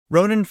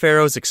Ronan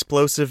Farrow's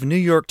explosive New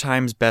York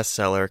Times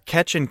bestseller,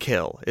 Catch and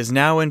Kill, is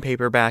now in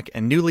paperback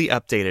and newly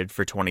updated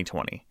for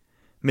 2020.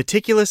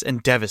 Meticulous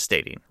and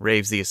devastating,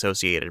 raves the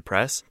Associated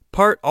Press.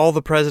 Part All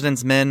the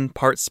President's Men,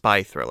 part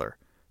spy thriller.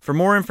 For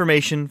more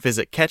information,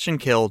 visit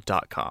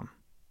catchandkill.com.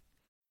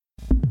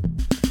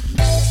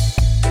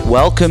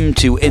 Welcome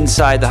to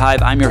Inside the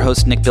Hive. I'm your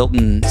host, Nick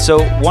Bilton.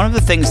 So one of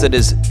the things that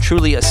is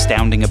truly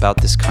astounding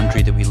about this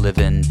country that we live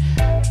in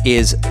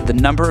is the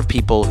number of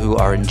people who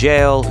are in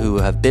jail, who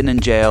have been in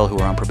jail, who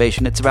are on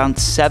probation. It's around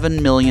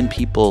 7 million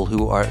people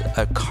who are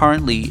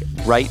currently,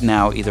 right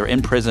now, either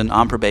in prison,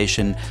 on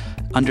probation,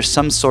 under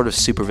some sort of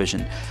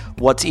supervision.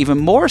 What's even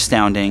more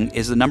astounding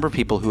is the number of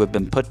people who have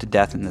been put to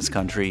death in this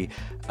country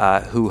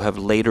who have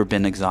later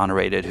been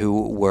exonerated,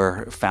 who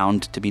were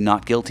found to be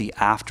not guilty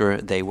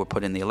after they were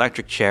put in the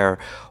electric chair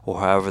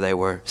or however they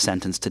were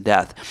sentenced to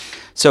death.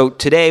 So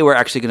today we're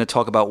actually going to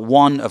talk about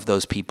one of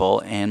those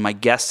people, and my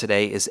guest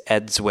today is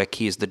Ed Zwick.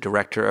 He is the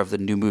director of the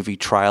new movie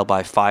Trial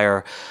by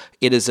Fire.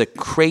 It is a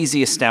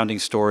crazy, astounding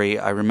story.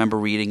 I remember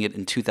reading it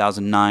in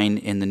 2009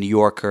 in The New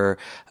Yorker,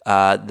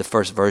 the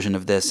first version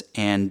of this,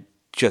 and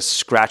just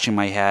scratching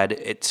my head.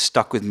 It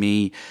stuck with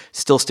me,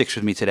 still sticks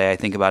with me today. I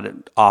think about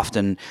it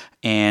often,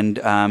 and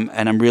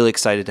I'm really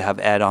excited to have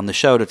Ed on the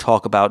show to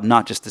talk about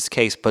not just this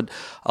case, but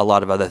a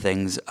lot of other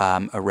things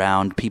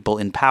around people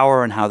in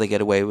power and how they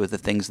get away with the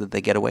things that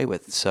they get away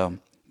with. So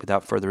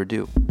without further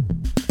ado,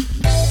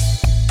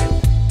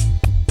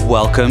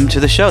 welcome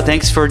to the show.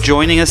 Thanks for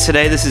joining us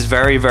today. This is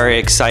very, very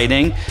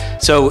exciting.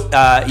 So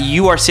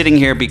you are sitting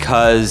here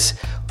because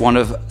one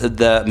of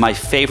my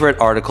favorite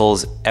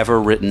articles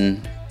ever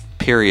written,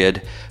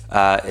 period,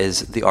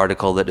 is the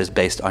article that is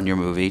based on your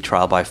movie,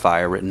 Trial by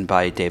Fire, written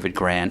by David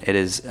Grant. It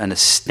is an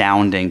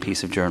astounding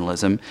piece of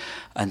journalism.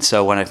 And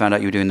so when I found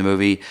out you were doing the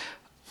movie,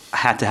 I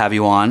had to have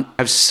you on.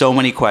 I have so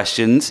many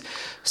questions.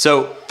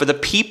 So for the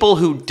people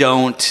who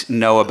don't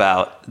know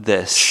about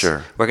this,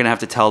 sure, we're going to have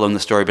to tell them the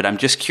story, but I'm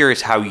just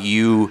curious how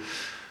you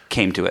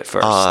came to it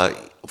first.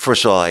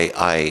 First of all,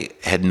 I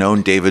had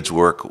known David's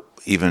work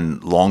even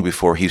long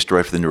before he used to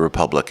write for the New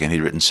Republic, and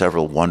he'd written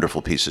several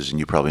wonderful pieces, and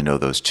you probably know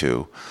those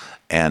too.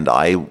 And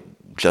I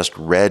just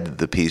read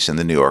the piece in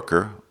the New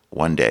Yorker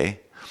one day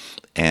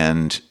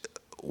and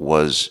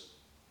was,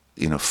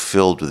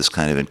 filled with this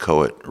kind of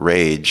inchoate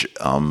rage,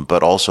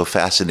 but also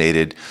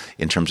fascinated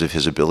in terms of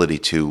his ability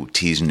to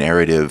tease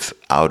narrative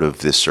out of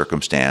this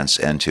circumstance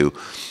and to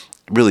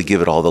really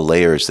give it all the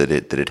layers that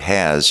it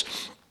has.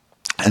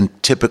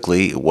 And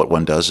typically what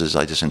one does is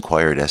I just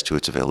inquired as to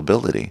its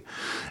availability.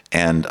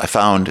 And I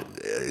found,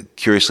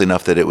 curiously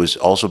enough, that it was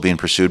also being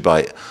pursued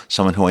by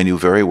someone who I knew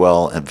very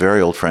well, a very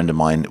old friend of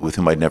mine with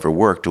whom I'd never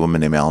worked, a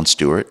woman named Alan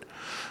Stewart.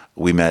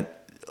 We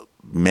met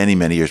many,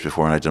 many years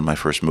before when I'd done my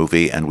first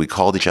movie, and we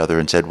called each other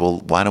and said, well,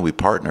 why don't we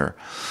partner?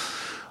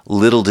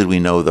 Little did we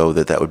know, though,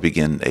 that would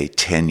begin a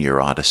 10-year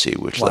odyssey,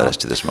 which led us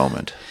to this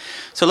moment.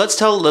 So let's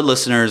tell the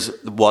listeners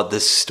what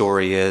this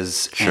story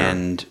is. Sure.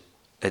 And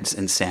its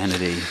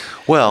insanity.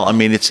 Well, I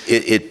mean,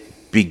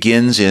 it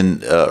begins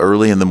in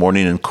early in the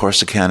morning in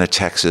Corsicana,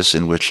 Texas,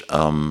 in which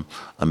a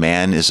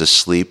man is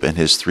asleep and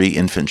his 3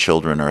 infant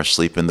children are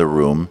asleep in the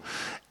room,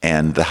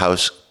 and the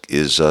house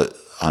is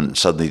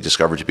suddenly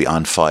discovered to be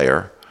on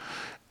fire.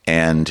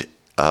 And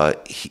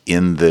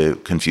in the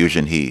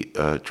confusion, he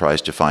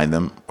tries to find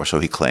them, or so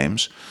he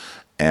claims,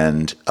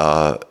 and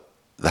the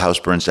house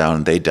burns down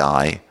and they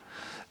die.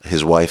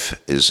 His wife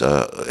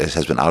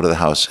has been out of the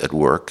house at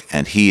work,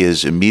 and he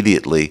is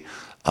immediately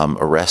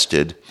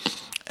arrested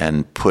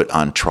and put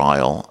on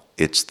trial.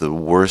 It's the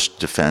worst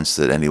defense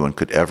that anyone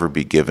could ever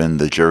be given.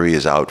 The jury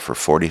is out for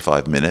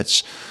 45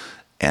 minutes,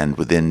 and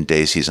within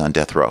days he's on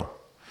death row.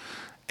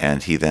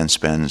 And he then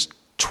spends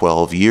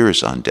 12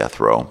 years on death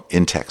row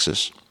in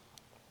Texas,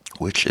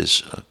 which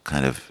is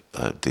kind of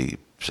the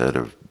sort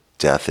of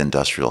death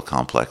industrial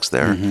complex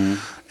there. Mm-hmm.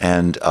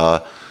 And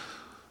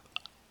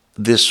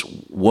this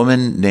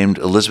woman named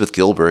Elizabeth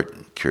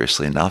Gilbert,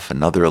 curiously enough,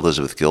 another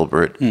Elizabeth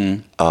Gilbert,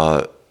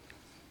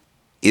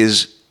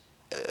 is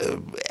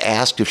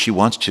asked if she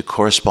wants to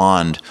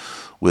correspond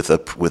with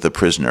a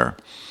prisoner.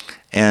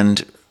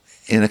 And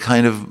in a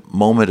kind of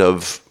moment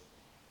of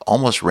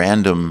almost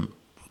random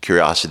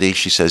curiosity,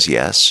 she says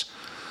yes.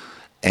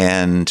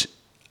 And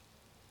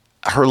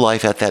her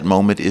life at that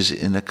moment is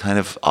in a kind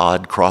of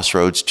odd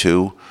crossroads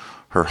too.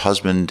 Her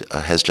husband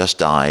has just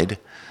died,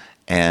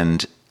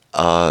 and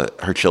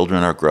her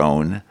children are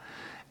grown,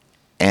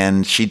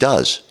 and she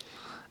does.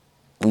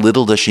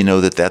 Little does she know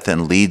that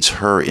then leads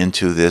her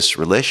into this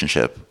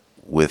relationship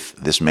with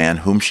this man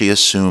whom she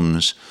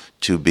assumes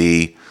to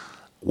be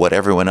what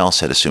everyone else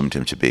had assumed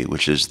him to be,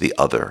 which is the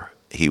other.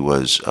 He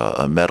was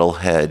a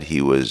metalhead.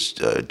 He was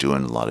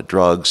doing a lot of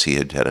drugs. He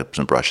had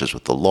some brushes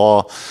with the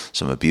law,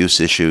 some abuse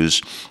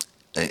issues,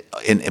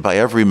 by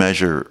every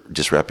measure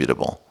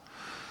disreputable.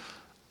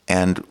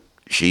 And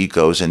she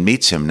goes and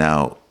meets him.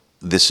 Now,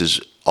 this is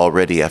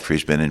already after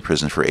he's been in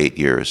prison for 8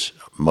 years,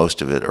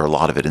 most of it, or a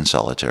lot of it, in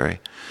solitary.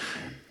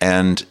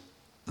 And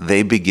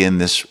they begin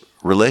this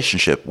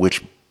relationship,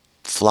 which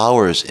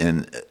flowers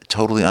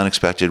totally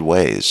unexpected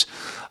ways.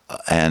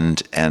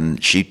 And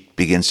she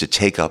begins to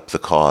take up the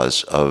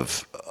cause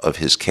of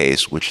his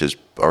case, which has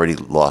already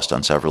lost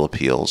on several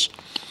appeals.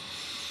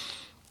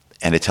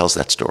 And it tells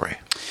that story.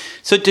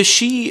 So does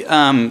she,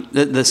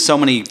 there's so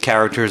many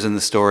characters in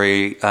the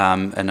story,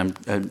 and I'm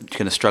going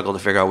to struggle to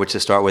figure out which to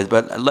start with,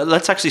 but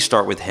let's actually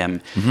start with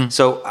him. Mm-hmm.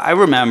 So I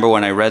remember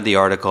when I read the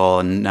article,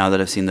 and now that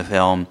I've seen the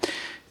film,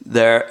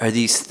 there are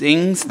these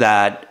things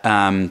that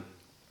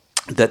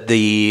that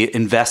the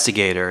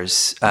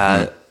investigators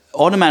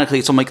automatically,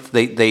 it's almost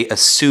like they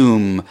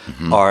assume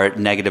are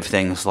negative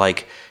things,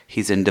 like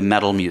he's into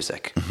metal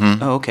music.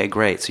 Mm-hmm. Oh, okay,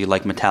 great. So you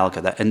like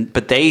Metallica.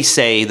 But they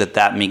say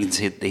that means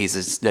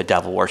he's a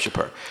devil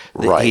worshiper.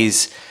 Right.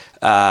 He's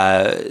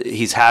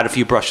had a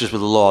few brushes with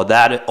the law.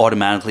 That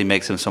automatically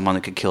makes him someone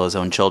that could kill his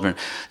own children.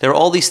 There are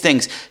all these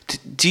things.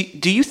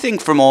 Do you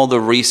think from all the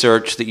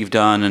research that you've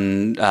done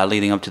and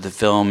leading up to the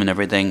film and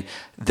everything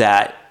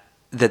that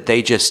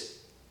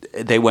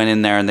they went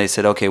in there and they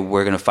said, okay,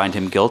 we're going to find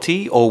him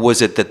guilty? Or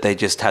was it that they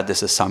just had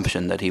this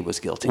assumption that he was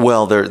guilty?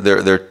 Well,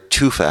 there are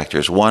two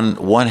factors.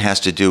 One has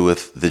to do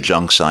with the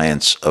junk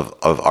science of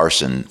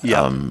arson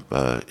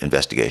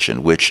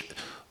investigation, which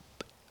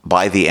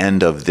by the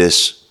end of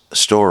this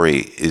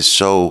story is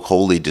so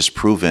wholly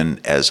disproven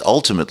as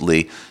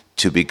ultimately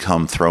to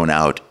become thrown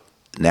out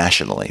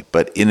nationally.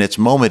 But in its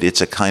moment,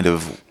 it's a kind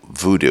of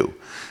voodoo.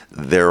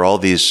 There are all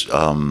these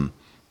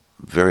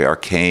very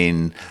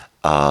arcane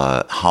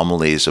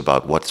homilies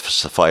about what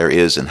fire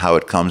is and how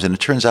it comes, and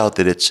it turns out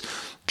that it's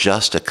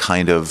just a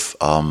kind of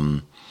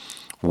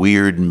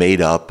weird,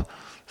 made-up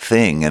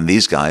thing. And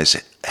these guys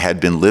had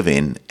been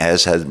living,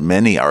 as had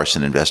many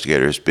arson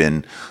investigators,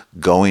 been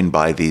going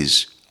by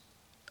these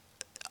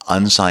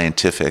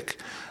unscientific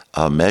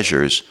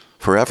measures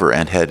forever,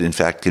 and had in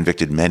fact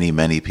convicted many,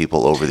 many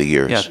people over the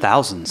years. Yeah,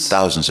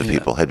 thousands of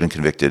people had been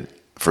convicted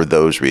for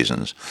those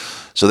reasons.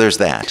 So there's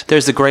that.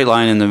 There's a great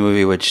line in the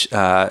movie which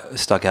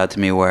stuck out to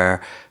me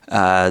where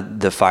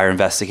the fire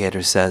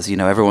investigator says,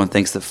 everyone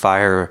thinks that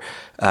fire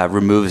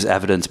removes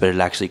evidence, but it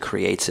actually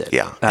creates it.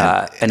 Yeah.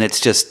 And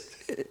it's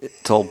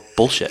all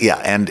bullshit. Yeah,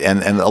 and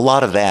a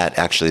lot of that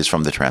actually is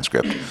from the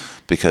transcript,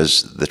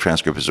 because the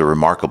transcript is a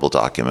remarkable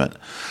document.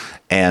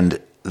 And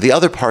the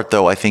other part,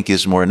 though, I think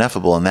is more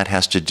ineffable, and that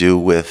has to do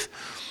with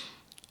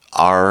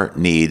our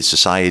need,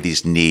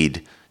 society's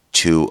need,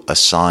 to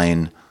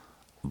assign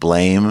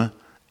blame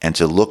and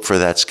to look for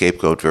that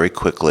scapegoat very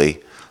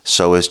quickly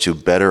so as to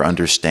better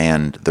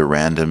understand the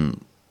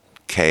random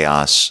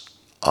chaos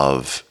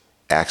of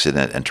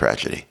accident and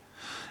tragedy.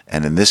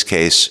 And in this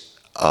case,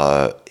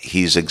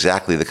 he's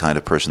exactly the kind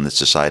of person that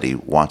society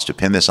wants to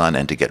pin this on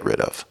and to get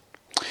rid of.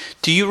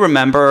 Do you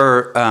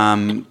remember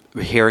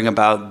hearing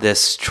about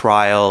this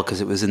trial because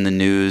it was in the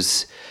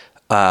news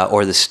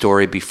or the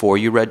story before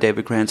you read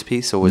David Grant's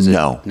piece, or was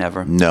it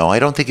never? No, I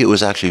don't think it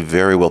was actually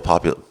very well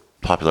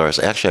popularized.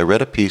 Actually, I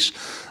read a piece.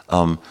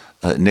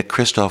 Nick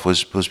Kristof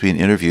was being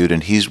interviewed,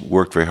 and he's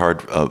worked very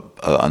hard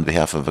on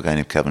behalf of a guy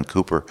named Kevin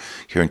Cooper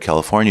here in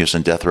California, who's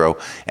on death row,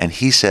 and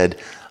he said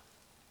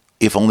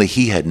if only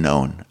he had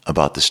known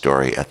about the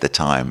story at the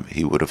time,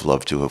 he would have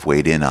loved to have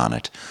weighed in on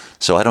it.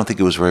 So I don't think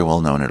it was very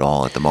well known at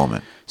all at the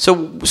moment.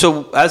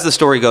 So as the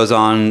story goes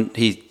on,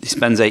 he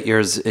spends 8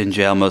 years in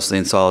jail, mostly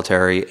in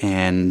solitary,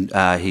 and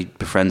he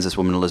befriends this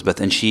woman, Elizabeth,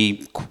 and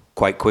she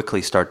quite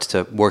quickly starts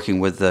to, working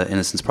with the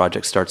Innocence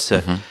Project, starts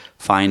to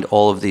find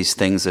all of these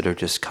things that are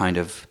just kind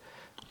of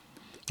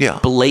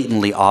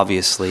blatantly,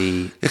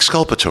 obviously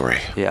exculpatory.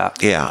 Yeah,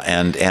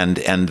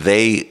 and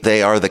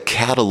they are the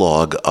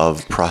catalog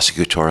of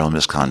prosecutorial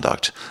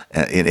misconduct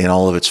in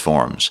all of its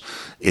forms.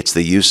 It's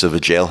the use of a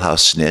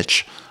jailhouse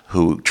snitch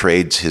who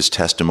trades his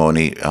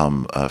testimony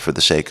for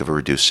the sake of a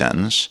reduced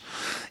sentence.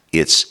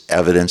 It's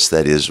evidence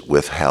that is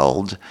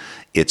withheld.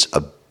 It's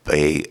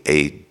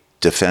a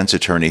defense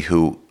attorney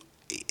who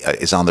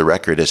is on the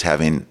record as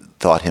having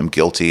thought him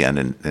guilty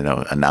and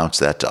announced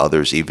that to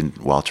others even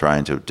while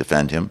trying to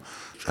defend him,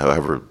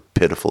 however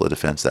pitiful a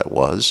defense that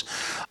was.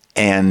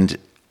 And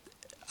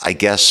I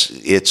guess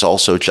it's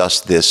also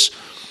just this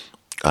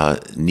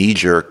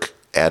knee-jerk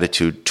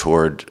attitude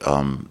toward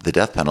the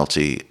death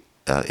penalty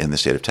in the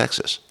state of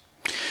Texas.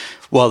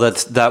 Well,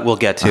 that we'll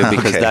get to,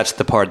 because that's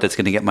the part that's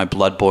going to get my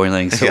blood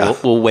boiling. So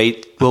we'll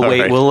wait.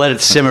 Right. We'll let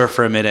it simmer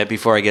for a minute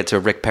before I get to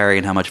Rick Perry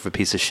and how much of a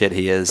piece of shit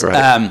he is.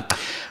 Right.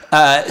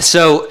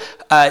 So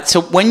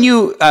when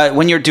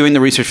you're doing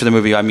the research for the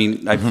movie, I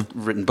mean, I've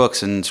written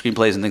books and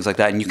screenplays and things like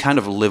that, and you kind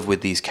of live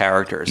with these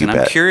characters.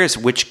 I'm curious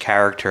which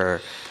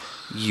character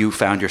you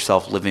found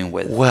yourself living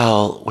with.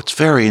 Well, what's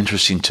very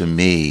interesting to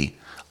me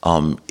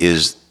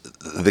is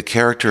the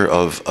character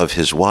of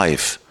his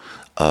wife.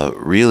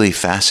 Really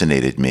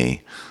fascinated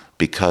me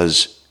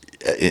because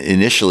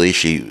initially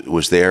she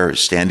was there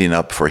standing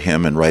up for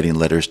him and writing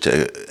letters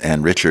to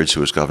Ann Richards,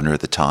 who was governor at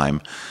the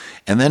time,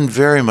 and then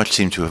very much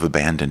seemed to have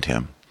abandoned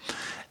him.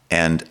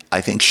 And I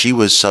think she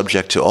was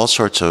subject to all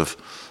sorts of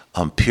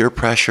peer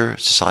pressure,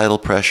 societal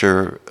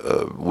pressure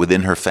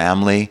within her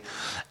family,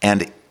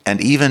 and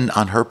even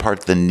on her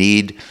part the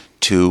need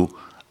to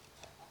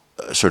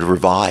sort of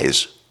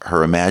revise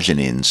her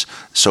imaginings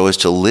so as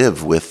to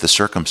live with the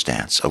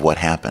circumstance of what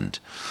happened.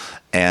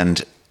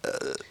 And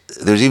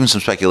there's even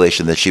some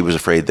speculation that she was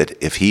afraid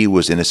that if he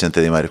was innocent,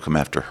 that they might have come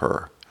after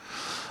her.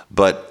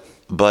 But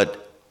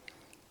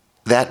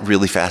that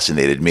really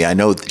fascinated me. I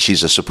know that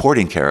she's a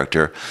supporting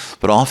character,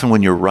 but often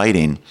when you're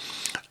writing,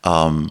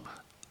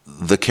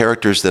 the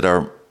characters that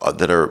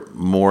are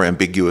more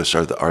ambiguous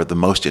are the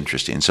most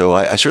interesting. So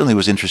I certainly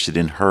was interested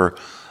in her,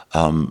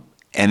 and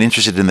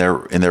interested in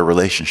their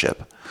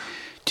relationship.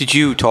 Did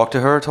you talk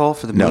to her at all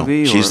for the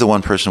movie? No, she's the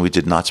one person we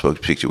did not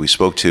speak to. We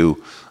spoke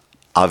to,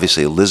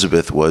 obviously,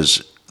 Elizabeth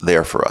was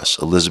there for us.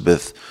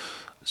 Elizabeth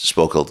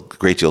spoke a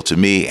great deal to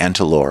me and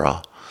to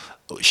Laura.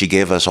 She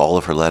gave us all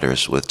of her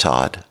letters with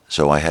Todd,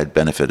 so I had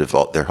benefit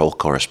of their whole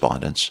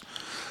correspondence.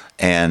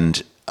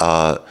 And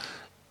I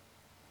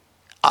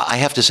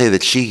have to say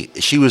that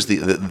she was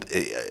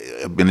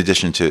in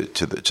addition to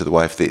the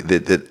wife,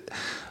 that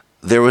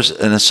there was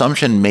an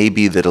assumption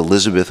maybe that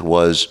Elizabeth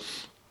was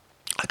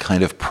a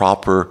kind of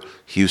proper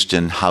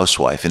Houston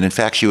housewife, and in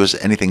fact, she was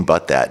anything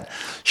but that.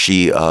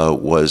 She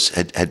was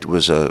an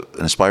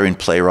aspiring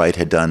playwright,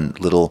 had done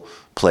little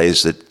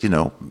plays that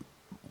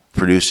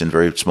produced in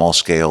very small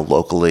scale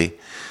locally,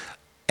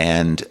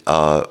 and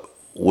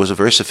was a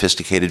very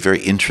sophisticated,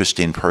 very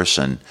interesting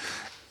person.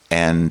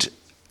 And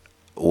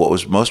what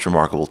was most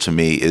remarkable to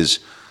me is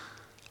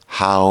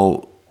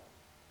how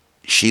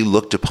she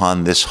looked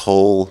upon this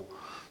whole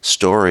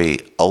story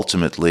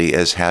ultimately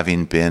as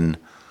having been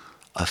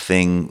a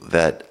thing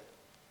that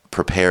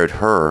prepared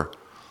her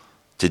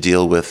to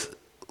deal with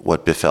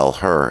what befell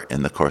her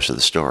in the course of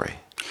the story.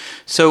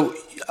 So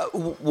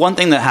one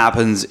thing that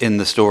happens in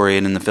the story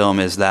and in the film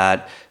is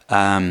that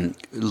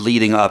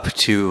leading up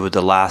to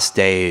the last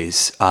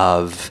days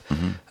of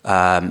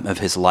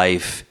his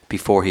life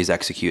before he's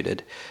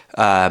executed,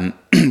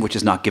 which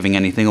is not giving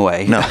anything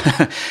away. No.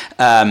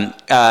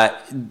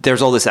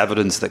 There's all this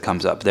evidence that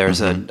comes up.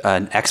 There's an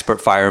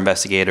expert fire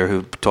investigator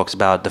who talks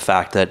about the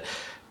fact that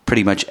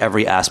pretty much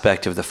every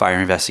aspect of the fire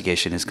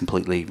investigation is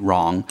completely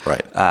wrong.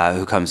 Right.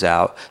 Who comes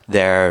out.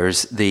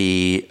 There's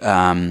the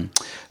guy,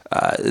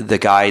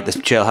 the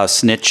jailhouse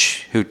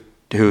snitch,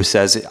 who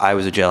says I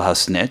was a jailhouse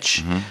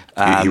snitch.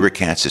 He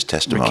recants his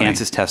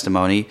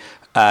testimony.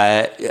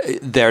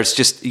 There's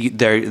just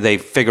they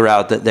figure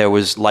out that there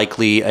was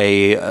likely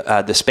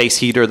the space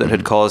heater that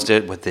had caused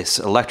it with this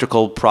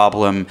electrical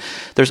problem.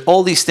 There's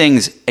all these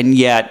things, and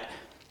yet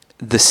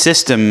the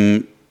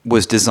system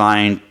was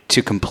designed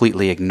to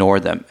completely ignore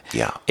them.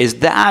 Yeah.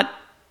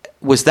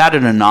 Was that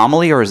an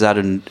anomaly, or is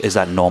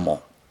that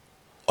normal?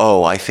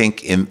 Oh, I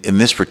think in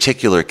this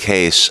particular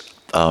case,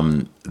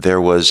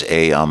 there was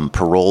a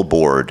parole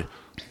board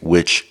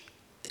which,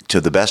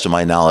 to the best of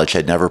my knowledge,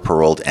 had never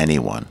paroled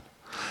anyone.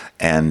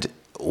 And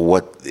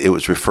what it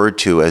was referred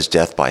to as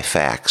death by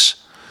fax,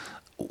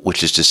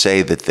 which is to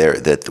say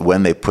that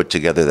when they put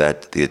together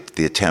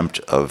the attempt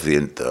of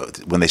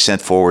when they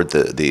sent forward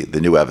the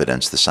new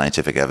evidence, the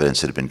scientific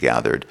evidence that had been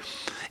gathered,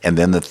 and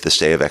then the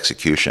stay of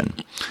execution,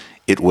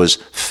 it was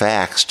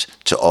faxed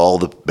to all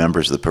the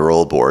members of the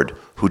parole board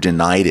who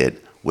denied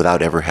it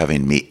without ever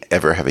having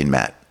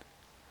met.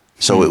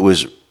 So it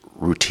was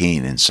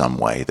routine in some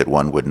way that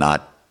one would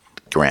not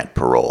grant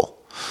parole.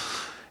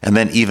 And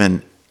then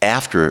even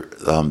after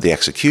the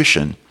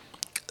execution,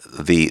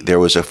 there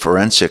was a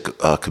forensic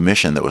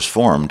commission that was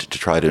formed to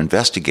try to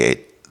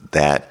investigate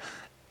that,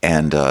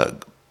 and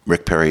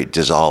Rick Perry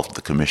dissolved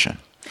the commission.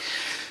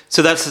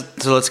 So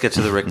let's get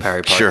to the Rick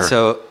Perry part. Sure.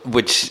 So,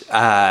 which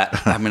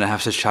I'm going to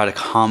have to try to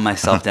calm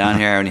myself down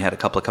here. I only had a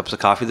couple of cups of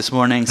coffee this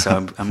morning, so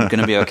I'm going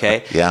to be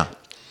okay. Yeah.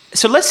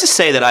 So let's just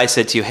say that I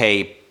said to you,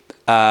 hey,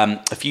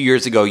 a few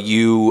years ago,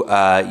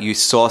 you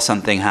saw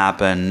something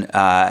happen,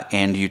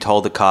 and you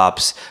told the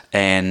cops,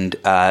 and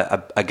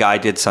a guy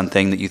did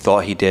something that you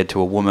thought he did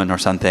to a woman or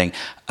something,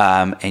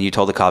 and you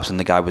told the cops, and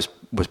the guy was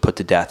put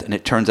to death. And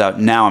it turns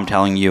out now I'm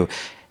telling you,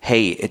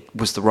 hey, it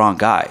was the wrong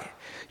guy.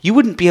 You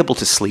wouldn't be able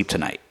to sleep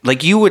tonight.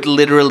 Like, you would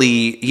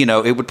literally,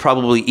 it would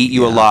probably eat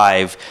you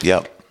alive.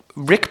 Yep.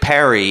 Rick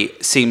Perry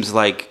seems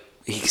like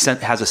he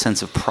has a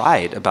sense of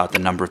pride about the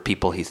number of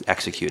people he's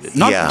executed.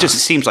 Just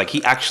seems like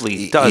he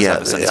actually does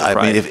have a sense of pride.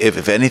 I mean,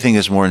 if anything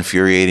is more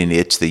infuriating,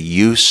 it's the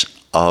use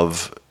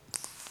of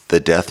the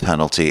death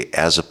penalty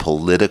as a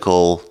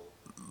political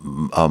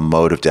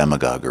mode of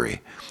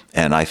demagoguery.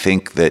 And I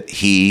think that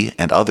he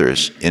and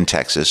others in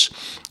Texas,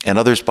 and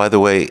others, by the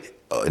way,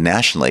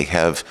 nationally,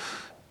 have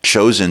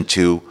chosen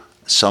to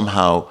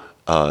somehow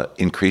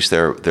increase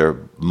their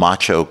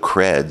macho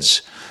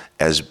creds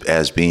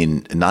as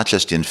being not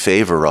just in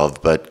favor of,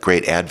 but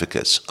great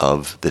advocates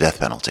of the death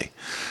penalty.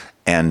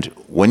 And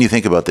when you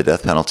think about the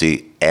death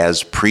penalty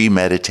as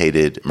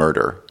premeditated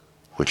murder,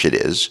 which it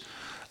is,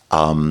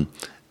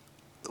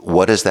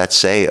 what does that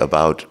say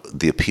about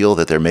the appeal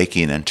that they're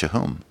making, and to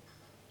whom?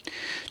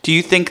 Do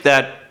you think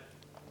that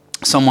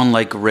someone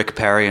like Rick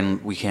Perry,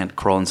 and we can't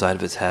crawl inside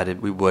of his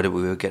head, we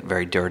would get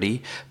very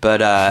dirty, but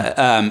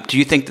do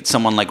you think that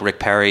someone like Rick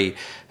Perry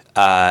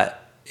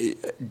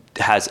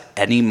has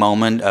any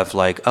moment of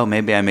like, oh,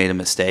 maybe I made a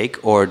mistake?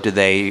 Or do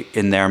they,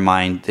 in their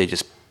mind, they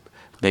just,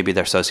 maybe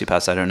they're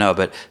sociopaths, I don't know,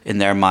 but in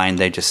their mind,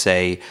 they just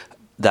say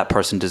that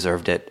person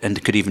deserved it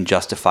and could even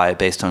justify it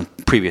based on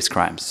previous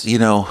crimes? You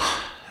know,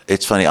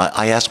 it's funny.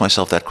 I ask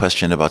myself that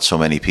question about so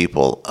many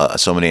people,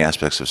 so many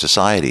aspects of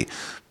society.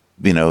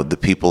 You know, the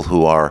people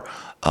who are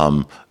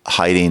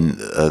hiding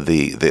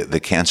the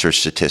cancer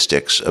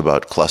statistics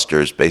about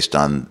clusters based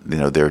on, you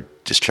know, their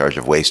discharge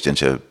of waste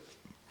into,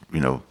 you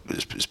know,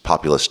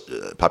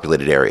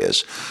 populated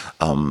areas.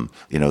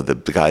 You know,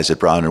 the guys at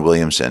Brown and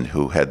Williamson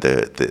who had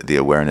the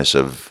awareness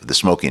of the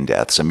smoking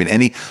deaths. I mean,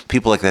 any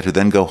people like that who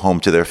then go home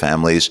to their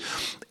families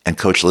and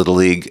coach Little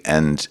League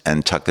and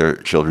tuck their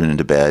children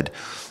into bed,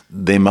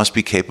 they must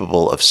be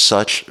capable of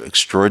such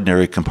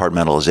extraordinary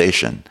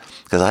compartmentalization,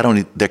 because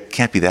there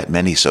can't be that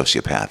many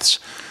sociopaths.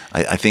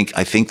 I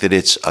think that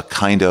it's a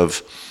kind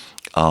of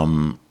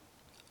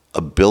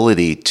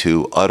ability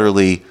to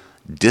utterly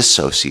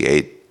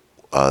dissociate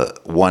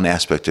one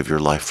aspect of your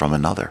life from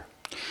another.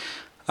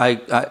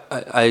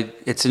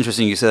 It's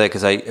interesting you say that,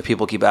 because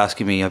people keep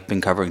asking me. I've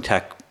been covering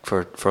tech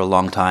for a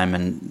long time,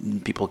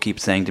 and people keep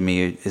saying to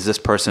me, "Is this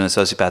person a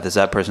sociopath? Is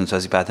that person a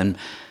sociopath?" And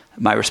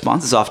my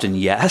response is often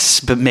yes,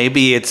 but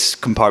maybe it's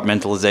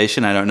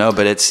compartmentalization. I don't know,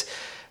 but it's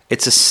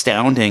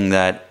astounding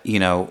that, you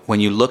know,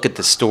 when you look at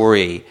the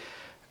story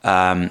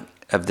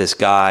of this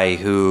guy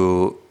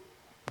who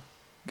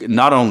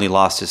not only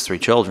lost his 3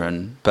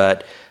 children,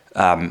 but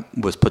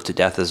was put to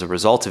death as a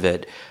result of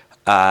it.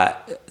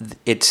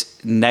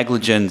 It's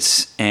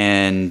negligence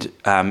and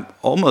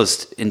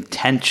almost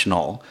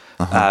intentional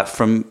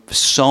from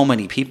so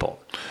many people,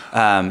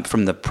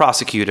 from the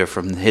prosecutor,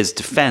 from his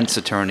defense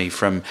attorney,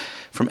 from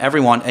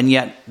everyone, and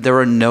yet there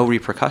are no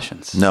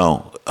repercussions.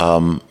 No.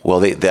 Well,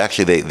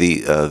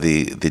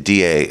 the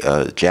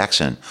DA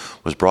Jackson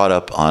was brought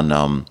up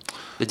on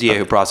the DA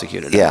who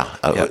prosecuted him. Yeah,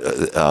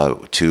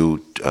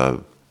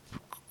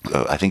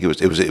 I think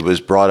it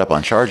was brought up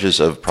on charges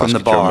of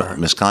prosecutorial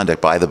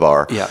misconduct by the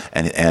bar. Yeah.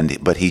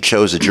 But he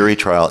chose a jury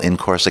trial in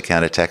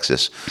Corsicana,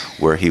 Texas,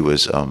 where he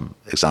was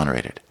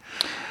exonerated.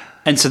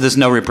 And so there's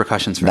no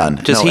repercussions for none.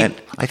 him. And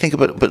I think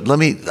about, but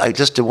I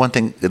just did one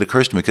thing that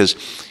occurs to me, because,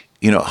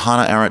 you know,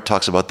 Hannah Arendt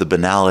talks about the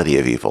banality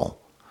of evil,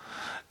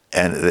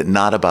 and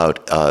not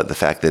about the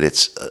fact that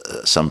it's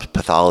some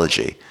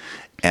pathology,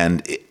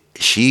 and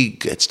she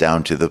gets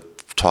down to the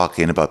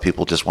talking about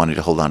people just wanting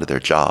to hold on to their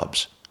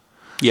jobs.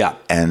 Yeah.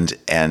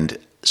 And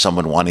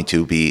someone wanting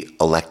to be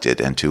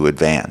elected and to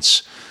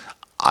advance.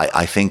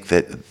 I think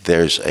that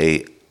there's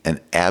an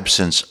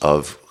absence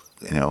of,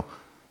 you know,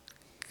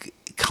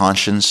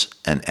 conscience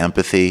and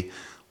empathy,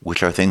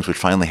 which are things which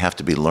finally have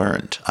to be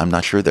learned. I'm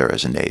not sure they're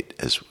as innate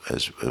as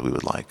we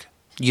would like.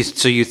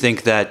 So you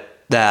think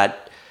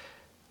that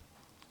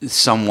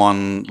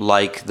someone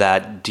like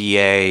that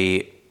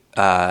DA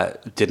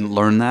didn't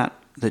learn that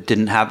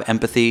didn't have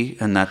empathy,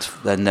 and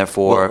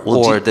therefore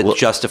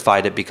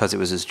justified it because it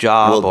was his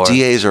job? Well,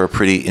 DAs are a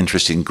pretty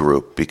interesting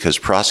group, because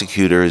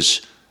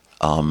prosecutors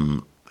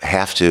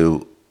have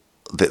to.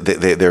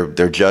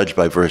 They're judged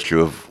by virtue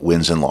of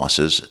wins and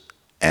losses,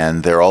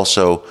 and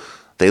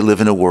they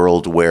live in a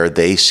world where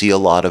they see a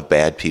lot of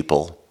bad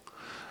people,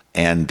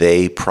 and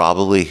they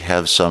probably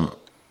have some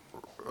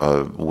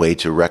way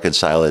to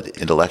reconcile it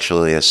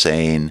intellectually as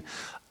saying,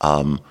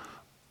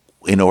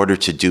 in order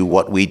to do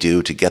what we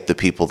do to get the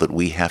people that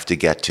we have to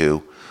get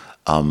to,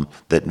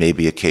 that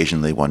maybe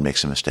occasionally one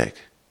makes a mistake.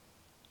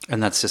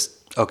 And that's just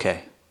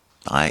okay.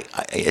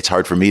 It's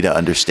hard for me to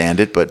understand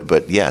it,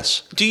 but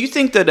yes. Do you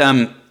think that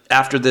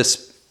after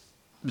this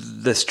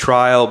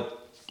trial,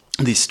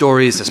 these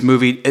stories, this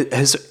movie,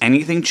 has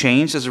anything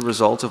changed as a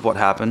result of what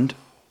happened?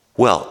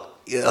 Well,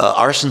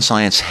 arson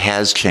science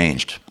has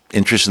changed.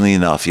 Interestingly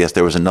enough, yes,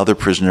 there was another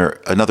person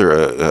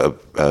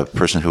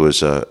who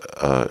was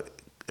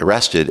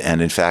arrested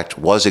and in fact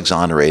was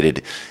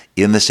exonerated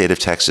in the state of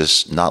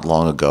Texas not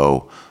long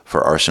ago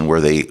for arson, where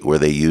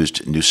they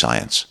used new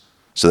science.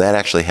 So that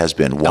actually has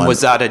been one. And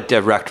was that a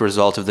direct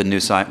result of the new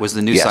science? Was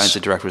the new Yes. science a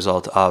direct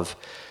result of?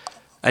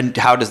 And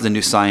how does the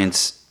new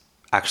science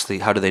actually?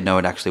 How do they know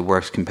it actually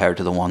works compared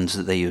to the ones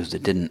that they used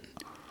that didn't?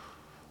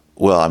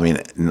 Well, I mean,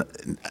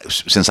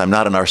 since I'm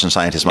not an arson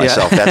scientist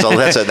myself,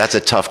 that's a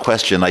tough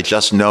question. I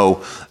just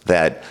know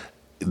that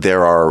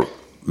there are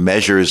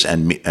measures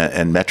and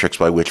metrics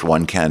by which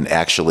one can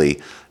actually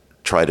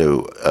try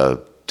to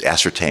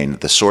ascertain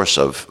the source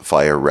of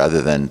fire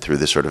rather than through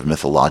this sort of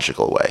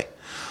mythological way.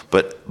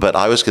 But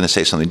I was going to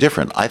say something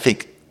different. I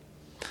think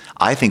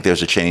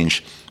there's a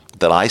change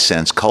that I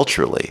sense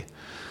culturally,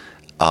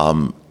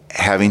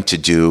 having to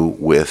do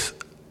with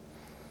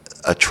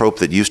a trope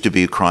that used to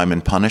be crime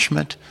and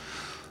punishment.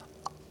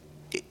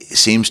 It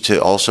seems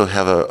to also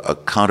have a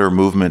counter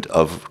movement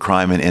of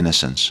crime and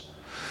innocence.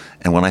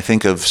 And when I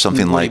think of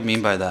something What like... do you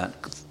mean by that?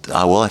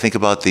 Well, I think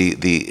about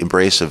the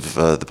embrace of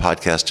the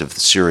podcast of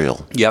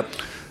Serial. Yep.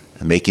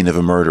 The Making of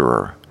a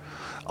Murderer.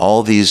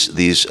 All these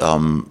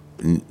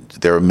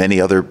there are many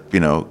other,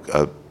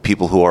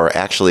 people who are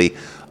actually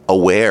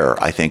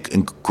aware, I think,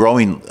 and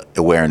growing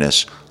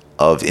awareness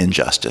of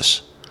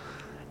injustice.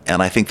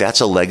 And I think that's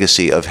a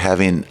legacy of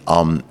having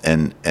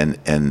an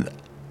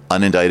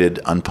unindicted,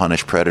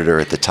 unpunished predator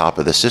at the top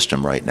of the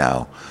system right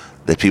now,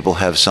 that people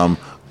have some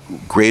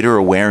greater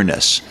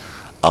awareness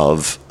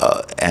of,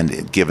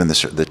 and given the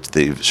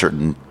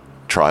certain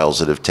trials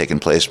that have taken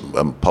place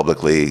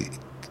publicly,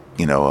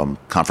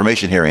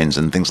 confirmation hearings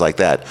and things like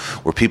that,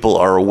 where people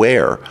are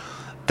aware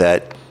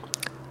that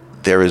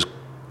there is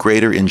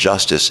greater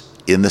injustice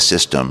in the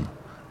system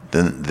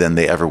than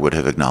they ever would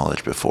have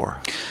acknowledged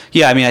before.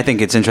 Yeah, I mean, I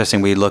think it's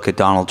interesting. We look at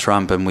Donald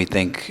Trump and we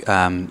think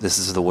this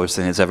is the worst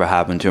thing that's ever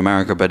happened to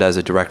America. But as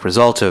a direct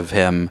result of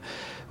him,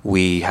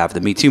 we have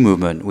the Me Too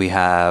movement. We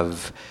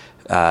have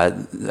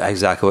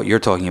exactly what you're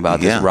talking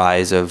about, this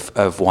rise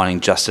of wanting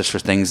justice for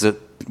things that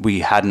we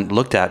hadn't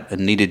looked at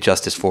and needed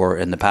justice for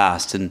in the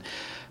past. And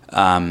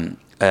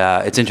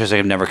it's interesting.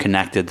 I've never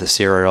connected the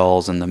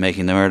serials and the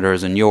Making the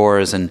Murderers and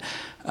Yours and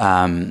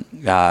I'm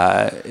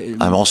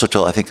also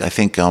told. I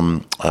think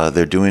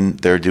they're doing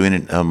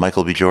it.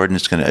 Michael B. Jordan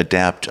is going to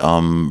adapt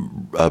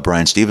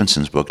Bryan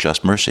Stevenson's book,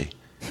 Just Mercy.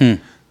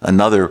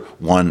 Another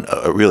one,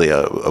 really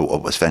a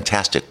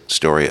fantastic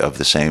story of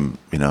the same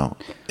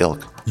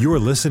ilk. You're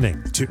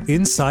listening to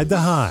Inside the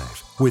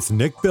Hive with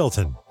Nick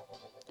Bilton.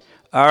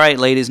 All right,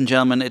 ladies and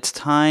gentlemen, it's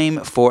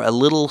time for a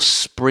little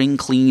spring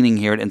cleaning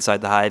here at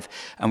Inside the Hive,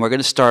 and we're going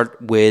to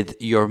start with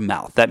your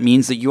mouth. That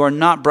means that you are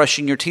not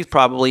brushing your teeth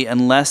probably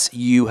unless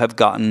you have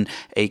gotten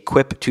a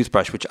Quip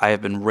toothbrush, which I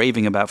have been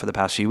raving about for the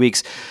past few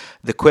weeks.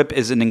 The Quip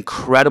is an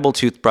incredible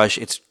toothbrush.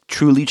 It's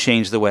truly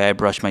changed the way I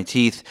brush my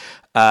teeth.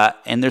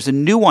 And there's a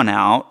new one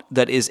out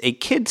that is a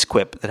kid's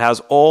Quip that has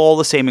all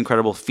the same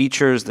incredible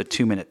features, the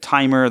 2-minute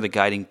timer, the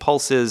guiding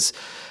pulses,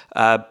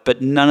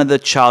 but none of the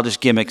childish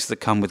gimmicks that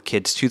come with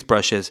kids'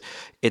 toothbrushes.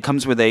 It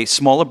comes with a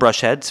smaller brush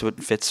head, so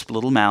it fits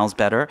little mouths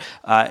better.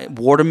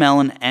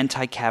 Watermelon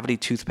anti-cavity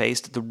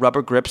toothpaste, the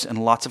rubber grips,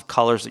 and lots of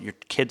colors that your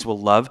kids will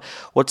love.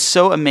 What's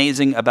so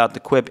amazing about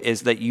the Quip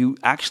is that you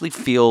actually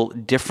feel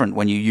different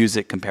when you use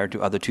it compared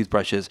to other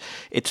toothbrushes.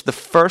 It's the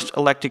first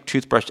electric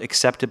toothbrush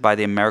accepted by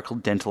the American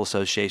Dental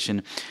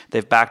Association.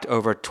 They've backed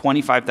over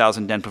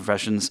 25,000 dental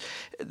professions.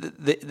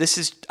 This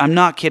is, I'm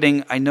not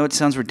kidding. I know it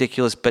sounds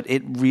ridiculous, but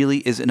it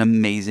really is an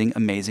amazing,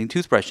 amazing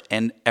toothbrush.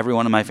 And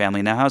everyone in my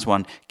family now has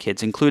one,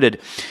 kids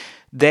included.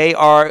 They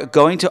are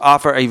going to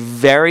offer a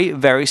very,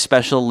 very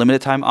special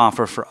limited time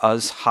offer for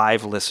us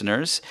Hive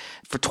listeners.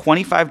 For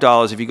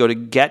 $25, if you go to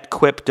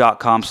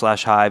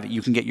getquip.com/Hive,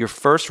 you can get your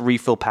first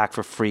refill pack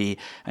for free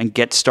and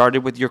get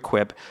started with your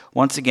Quip.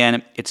 Once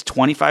again, it's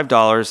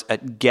 $25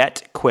 at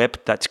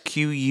getquip, that's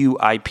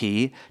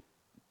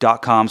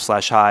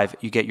QUIP.com/Hive.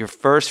 You get your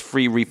first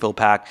free refill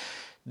pack.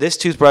 This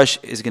toothbrush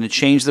is going to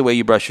change the way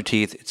you brush your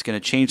teeth. It's going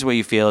to change the way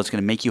you feel. It's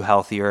going to make you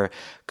healthier.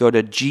 Go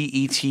to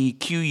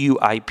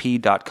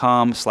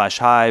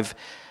getquip.com/Hive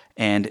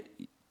and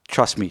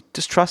trust me.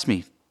 Just trust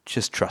me.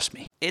 Just trust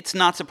me. It's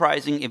not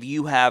surprising if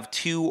you have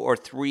 2 or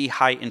 3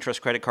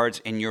 high-interest credit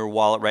cards in your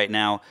wallet right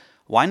now.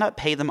 Why not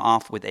pay them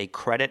off with a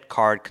credit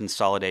card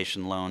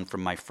consolidation loan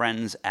from my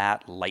friends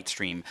at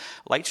Lightstream?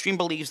 Lightstream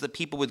believes that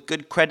people with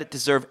good credit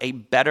deserve a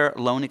better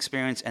loan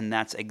experience, and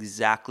that's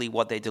exactly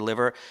what they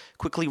deliver.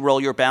 Quickly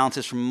roll your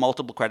balances from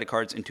multiple credit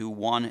cards into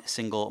one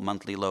single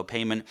monthly low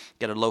payment,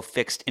 get a low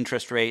fixed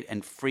interest rate,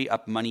 and free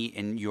up money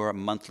in your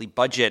monthly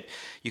budget.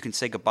 You can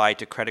say goodbye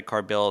to credit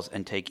card bills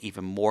and take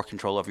even more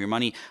control of your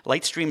money.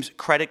 Lightstream's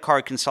credit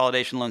card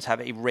consolidation loans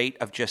have a rate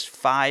of just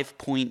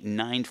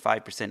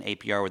 5.95%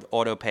 APR with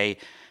autopay,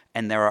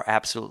 and there are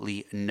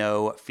absolutely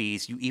no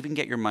fees. You even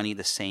get your money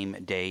the same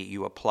day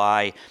you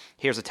apply.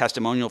 Here's a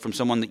testimonial from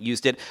someone that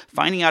used it.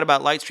 Finding out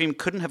about Lightstream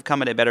couldn't have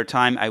come at a better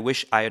time. I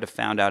wish I had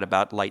found out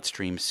about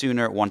Lightstream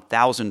sooner.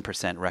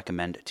 1,000%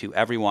 recommend to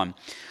everyone.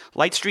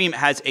 Lightstream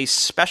has a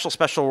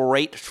special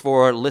rate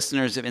for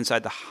listeners of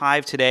Inside the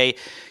Hive today.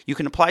 You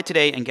can apply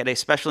today and get a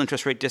special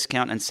interest rate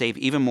discount and save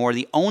even more.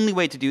 The only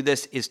way to do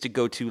this is to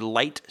go to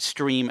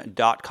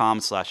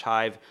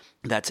lightstream.com/Hive.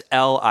 That's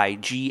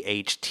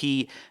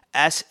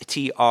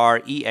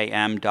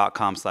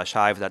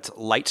lightstream.com/Hive. That's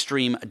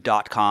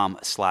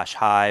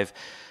lightstream.com/Hive.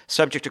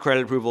 Subject to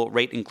credit approval,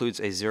 rate includes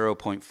a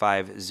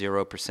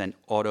 0.50%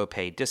 auto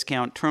pay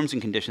discount. Terms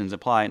and conditions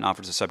apply and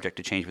offers are subject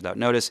to change without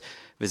notice.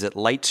 Visit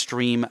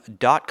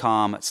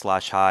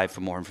lightstream.com/Hive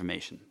for more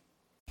information.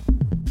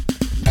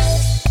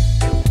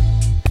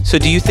 So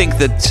do you think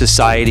that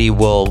society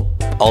will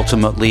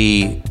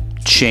ultimately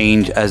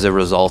change as a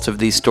result of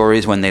these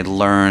stories when they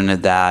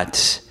learn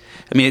that?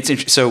 I mean, it's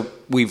interesting. So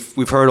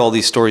we've heard all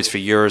these stories for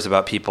years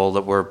about people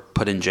that were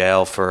put in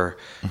jail for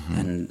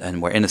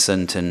and were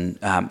innocent and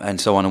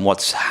so on. And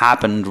what's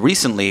happened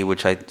recently,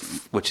 which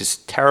is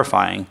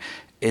terrifying,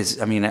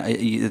 is, I mean,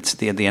 it's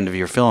at the end of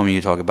your film.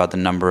 You talk about the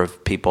number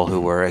of people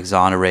who were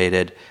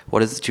exonerated.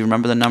 What is it? Do you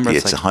remember the number?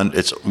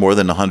 It's more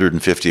than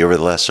 150 over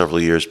the last several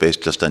years,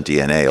 based just on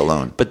DNA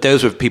alone. But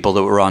those were people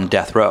that were on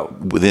death row,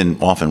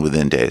 often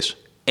within days.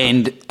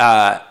 And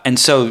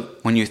so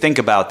when you think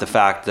about the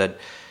fact that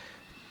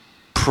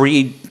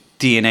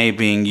pre-DNA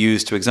being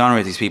used to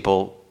exonerate these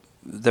people,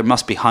 there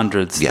must be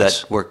hundreds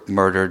Yes. that were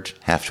murdered.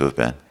 Have to have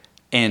been.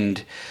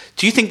 And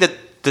do you think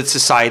that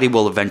society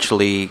will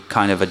eventually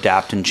kind of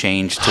adapt and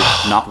change to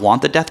not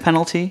want the death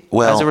penalty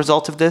as a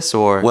result of this?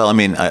 Or Well, I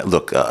mean,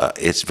 look,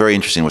 it's very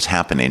interesting what's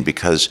happening,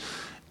 because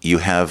you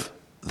have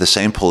the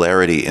same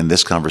polarity in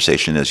this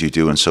conversation as you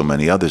do in so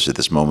many others at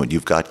this moment.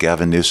 You've got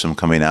Gavin Newsom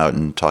coming out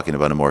and talking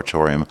about a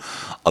moratorium,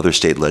 other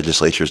state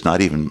legislatures,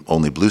 not even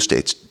only blue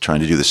states,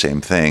 trying to do the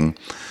same thing.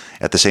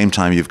 At the same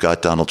time, you've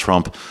got Donald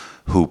Trump,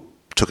 who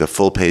took a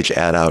full-page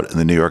ad out in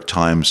the New York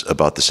Times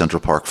about the Central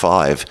Park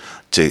Five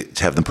to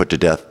have them put to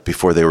death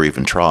before they were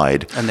even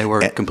tried. And they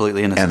were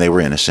completely innocent. And they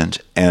were innocent.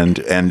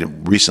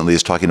 And recently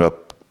is talking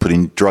about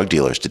putting drug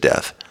dealers to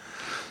death.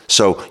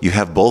 So you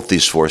have both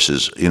these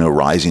forces,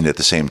 rising at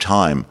the same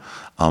time.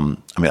 I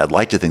mean, I'd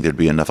like to think there'd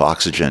be enough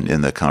oxygen in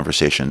the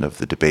conversation of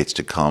the debates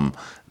to come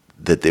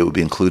that they would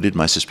be included.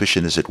 My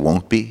suspicion is it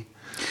won't be.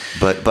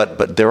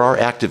 But there are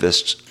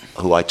activists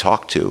who I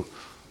talk to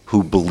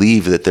who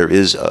believe that there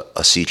is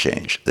a sea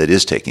change that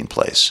is taking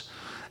place.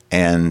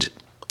 And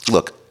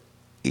look,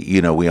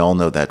 we all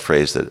know that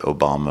phrase that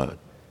Obama,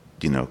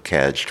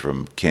 cadged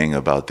from King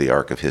about the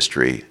arc of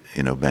history,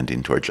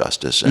 bending toward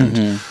justice.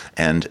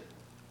 And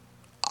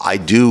I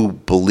do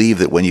believe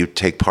that when you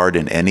take part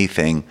in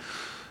anything,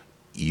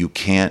 you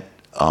can't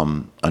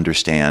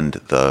understand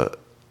the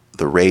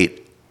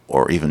rate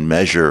or even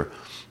measure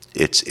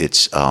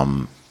its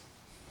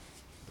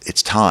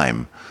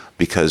time,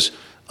 because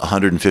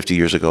 150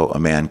 years ago, a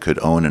man could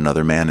own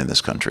another man in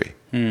this country.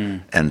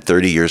 And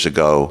 30 years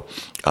ago,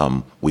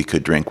 we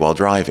could drink while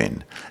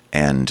driving.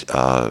 And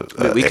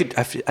Wait,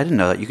 I didn't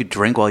know that you could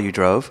drink while you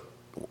drove.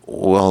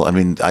 Well, I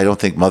mean, I don't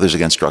think Mothers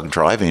Against Drug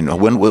Driving.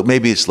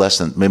 Maybe it's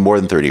more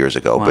than 30 years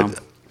ago, Wow.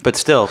 But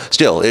still,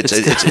 it's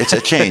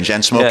a change.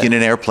 And smoking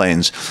in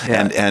airplanes,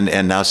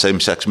 and now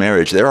same-sex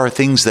marriage. There are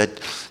things that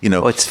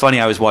Well, it's funny.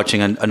 I was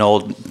watching an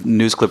old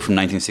news clip from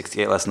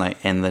 1968 last night,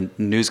 and the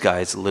news guy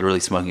is literally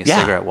smoking a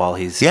cigarette while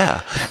he's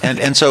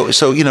and so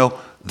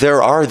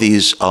there are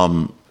these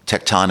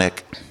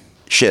tectonic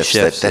shifts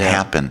that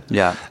happen.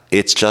 Yeah,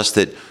 it's just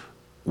that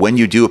when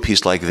you do a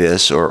piece like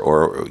this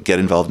or get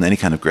involved in any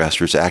kind of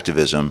grassroots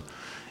activism,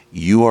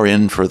 you are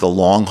in for the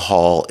long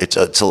haul.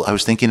 I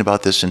was thinking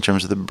about this in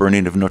terms of the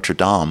burning of Notre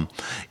Dame.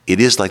 It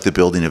is like the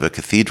building of a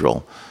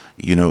cathedral.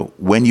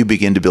 When you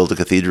begin to build a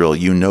cathedral,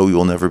 you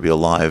will never be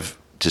alive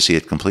to see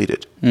it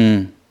completed.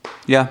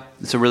 Yeah,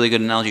 it's a really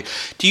good analogy.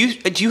 Do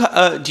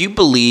you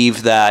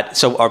believe that?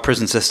 So our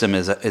prison system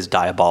is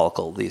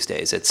diabolical these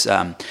days. It's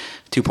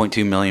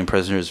 2.2 million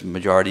prisoners,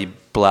 majority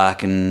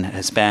Black and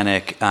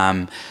Hispanic.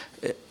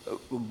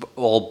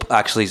 All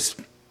actually,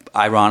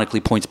 ironically,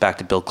 points back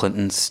to Bill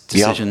Clinton's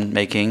decision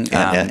making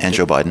and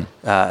Joe Biden.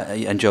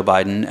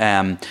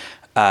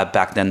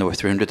 Back then, there were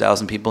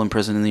 300,000 people in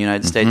prison in the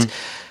United States.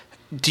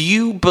 Do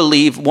you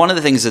believe, one of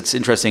the things that's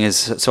interesting is,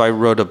 so I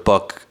wrote a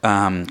book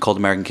called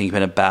American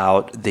Kingpin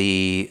about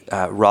the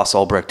Ross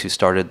Ulbricht, who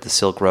started the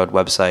Silk Road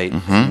website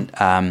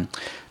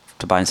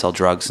to buy and sell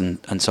drugs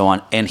and so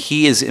on. And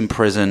he is in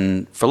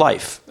prison for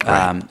life,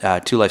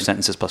 2 life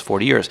sentences plus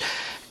 40 years.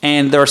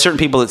 And there are certain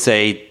people that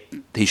say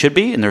he should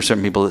be, and there are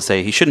certain people that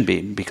say he shouldn't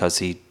be because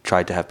he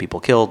tried to have people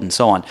killed and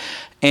so on.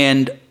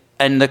 And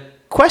the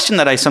question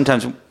that I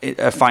sometimes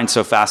find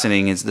so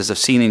fascinating is there's a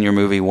scene in your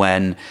movie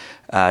when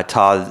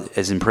Todd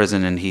is in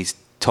prison and he's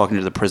talking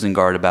to the prison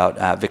guard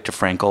about Viktor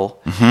Frankl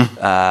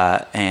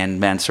and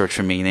Man's Search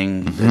for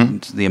Meaning,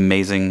 the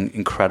amazing,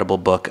 incredible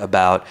book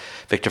about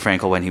Viktor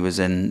Frankl when he was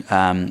in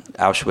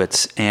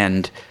Auschwitz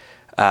and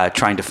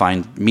trying to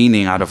find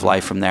meaning out of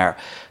life from there.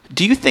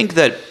 Do you think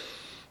that,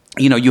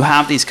 you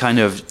have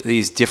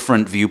these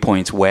different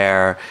viewpoints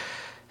where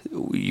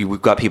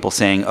we've got people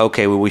saying,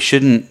 okay, well, we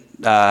should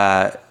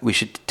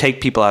take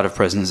people out of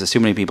prisons, there's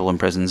too many people in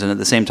prisons, and at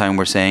the same time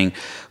we're saying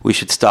we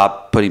should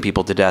stop putting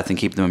people to death and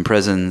keep them in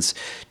prisons.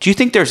 Do you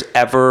think there's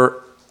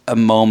ever a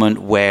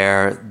moment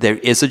where there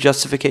is a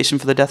justification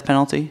for the death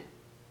penalty?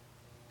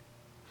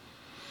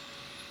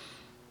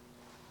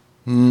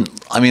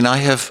 I mean,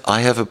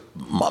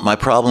 my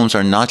problems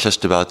are not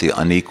just about the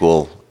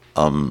unequal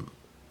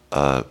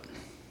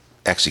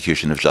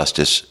execution of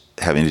justice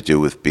having to do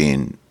with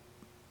being,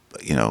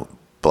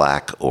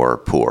 Black or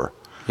poor.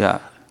 Yeah.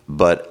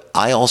 But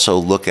I also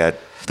look at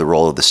the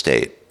role of the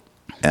state,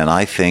 and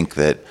I think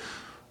that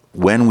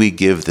when we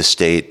give the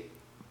state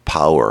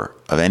power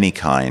of any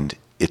kind,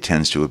 it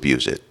tends to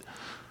abuse it.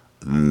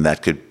 And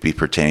that could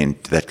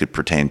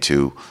pertain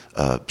to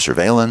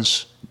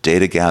surveillance,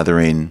 data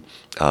gathering,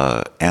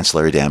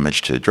 ancillary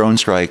damage to drone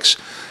strikes,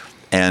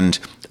 and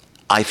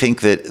I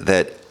think that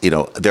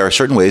there are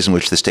certain ways in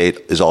which the state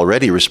is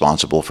already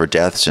responsible for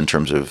deaths in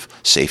terms of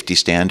safety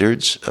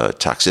standards,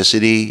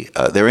 toxicity.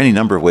 There are any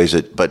number of ways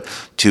but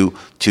to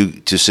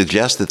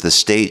suggest that the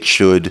state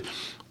should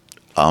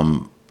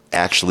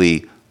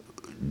actually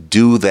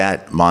do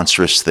that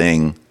monstrous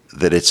thing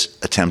that it's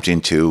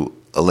attempting to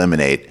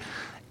eliminate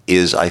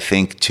is, I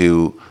think,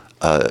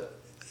 I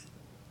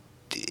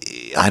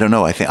don't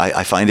know.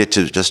 I find it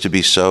to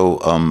be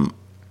so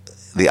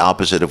the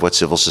opposite of what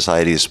civil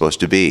society is supposed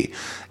to be.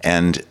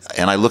 And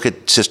I look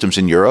at systems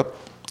in Europe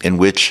in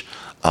which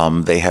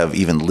they have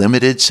even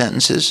limited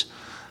sentences,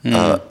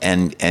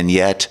 and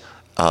yet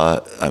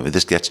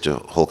this gets to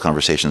whole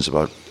conversations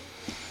about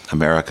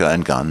America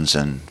and guns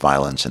and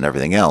violence and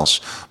everything else,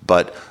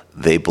 but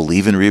they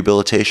believe in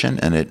rehabilitation,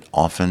 and it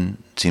often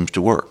seems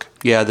to work.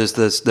 Yeah,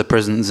 there's the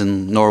prisons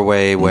in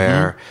Norway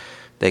where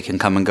they can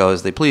come and go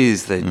as they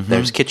please.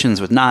 There's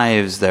kitchens with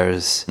knives.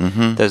 There's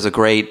a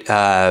great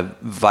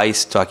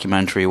Vice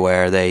documentary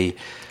where they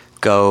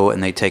go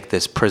and they take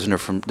this prisoner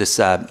from this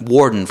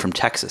warden from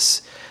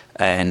Texas,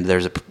 and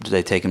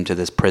they take him to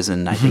this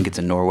prison. I think it's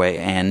in Norway,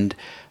 and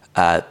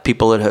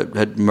people that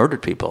had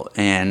murdered people,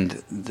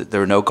 and there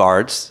were no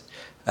guards.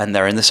 And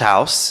they're in this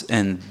house,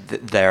 and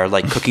they're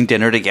like cooking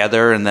dinner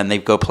together, and then they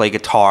go play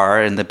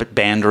guitar in the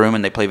band room,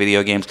 and they play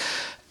video games.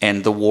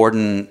 And the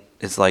warden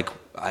is like,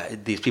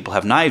 "These people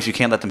have knives. You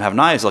can't let them have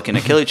knives. They're going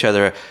to kill each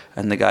other."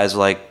 And the guy's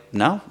like,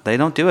 "No, they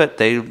don't do it.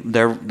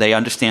 They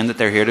understand that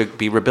they're here to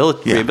be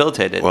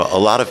rehabilitated." Well, a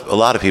lot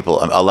of people,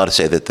 I'm allowed to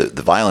say that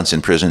the violence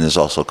in prison is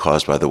also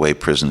caused by the way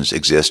prisons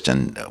exist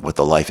and what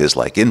the life is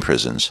like in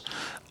prisons.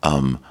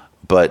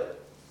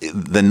 But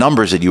the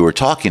numbers that you were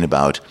talking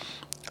about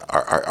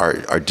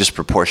are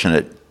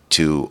disproportionate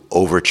to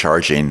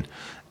overcharging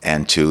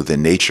and to the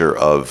nature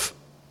of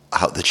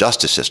how the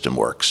justice system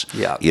works.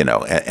 Yeah.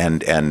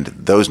 And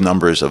those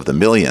numbers of the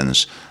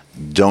millions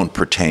don't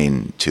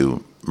pertain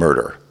to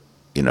murder.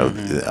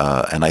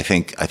 And I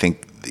think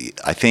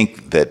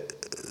that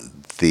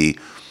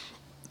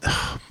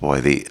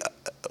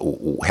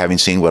having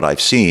seen what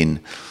I've seen,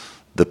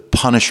 the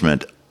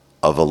punishment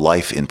of a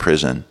life in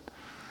prison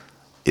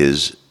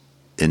is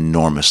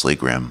enormously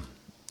grim.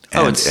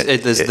 There's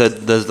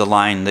the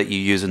line that you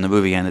use in the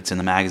movie, and it's in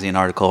the magazine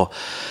article,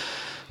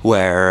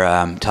 where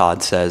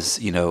Todd says,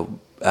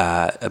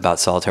 about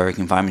solitary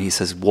confinement. He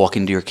says, "Walk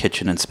into your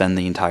kitchen and spend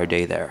the entire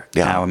day there."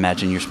 Yeah. Now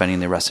imagine you're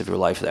spending the rest of your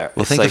life there.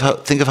 Well,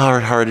 think of how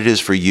hard it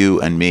is for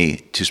you and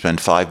me to spend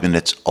 5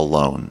 minutes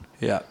alone.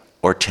 Yeah.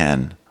 Or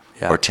 10,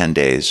 or 10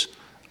 days,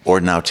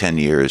 or now 10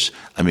 years.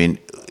 I mean,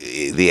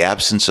 the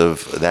absence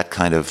of that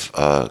kind of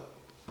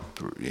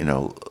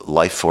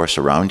life force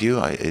around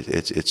you,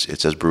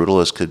 it's as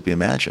brutal as could be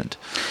imagined.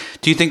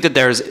 Do you think that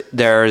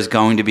there's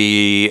going to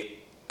be?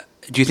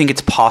 Do you think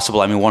it's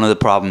possible? I mean, one of the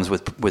problems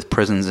with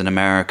prisons in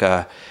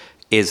America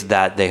is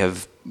that they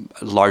have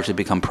largely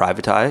become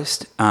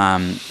privatized,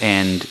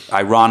 and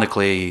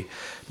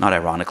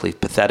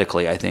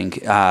pathetically, I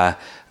think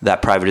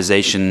that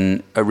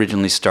privatization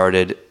originally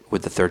started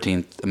with the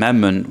 13th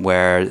Amendment,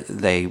 where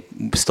they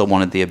still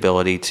wanted the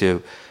ability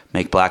to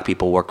make black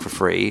people work for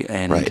free,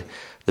 and right.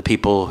 The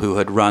people who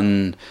had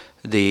run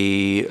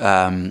the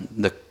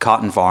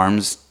cotton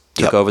farms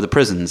took over the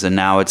prisons, and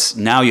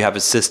now you have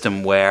a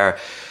system where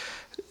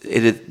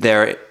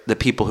the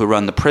people who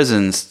run the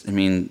prisons, I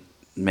mean,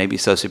 maybe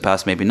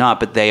sociopaths, maybe not,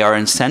 but they are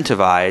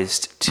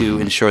incentivized to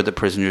ensure that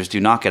prisoners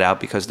do not get out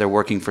because they're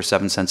working for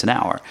 7 cents an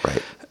hour.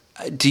 Right.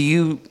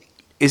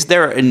 Is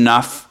there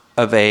enough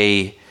of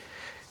a,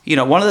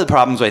 one of the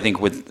problems I think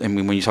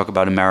when you talk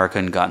about America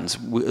and guns,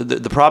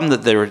 the problem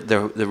that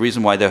the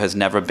reason why there has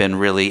never been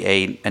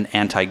really an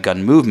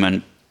anti-gun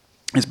movement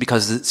is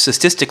because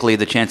statistically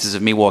the chances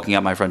of me walking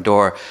out my front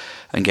door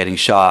and getting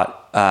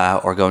shot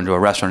or going to a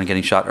restaurant and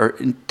getting shot are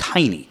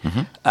tiny.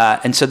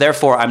 And so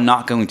therefore I'm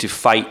not going to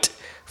fight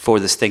for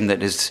this thing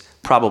that is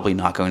probably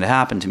not going to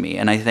happen to me.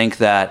 And I think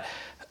that,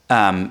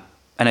 and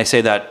I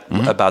say that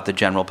about the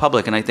general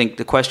public, and I think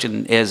the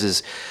question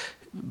is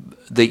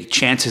the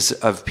chances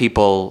of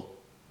people,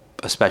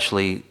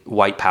 especially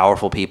white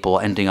powerful people,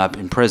 ending up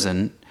in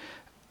prison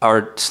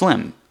are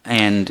slim.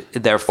 And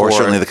therefore, or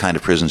certainly the kind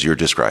of prisons you're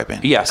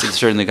describing. Yes, it's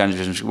certainly the kind of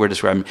prisons we're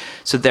describing.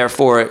 So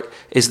therefore,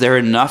 is there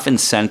enough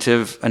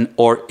incentive,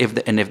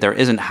 if there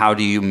isn't, how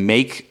do you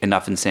make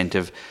enough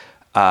incentive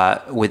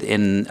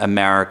within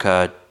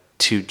America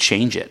to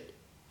change it?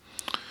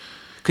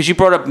 Because you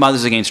brought up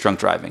Mothers Against Drunk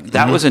Driving.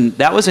 That was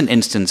an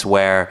instance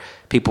where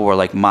people were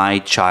like, "My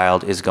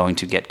child is going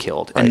to get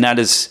killed," right. And that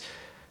is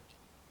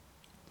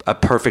a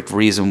perfect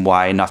reason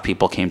why enough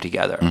people came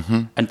together,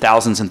 and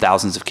thousands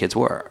of kids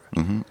were.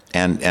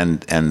 And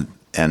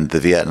the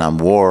Vietnam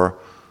War,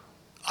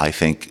 I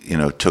think,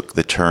 took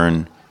the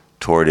turn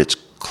toward its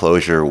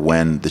closure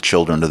when the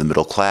children of the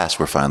middle class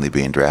were finally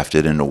being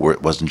drafted, and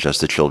it wasn't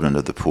just the children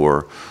of the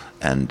poor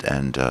and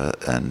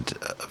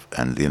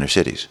the inner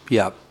cities.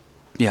 Yeah.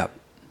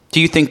 Do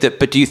you think that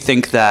what do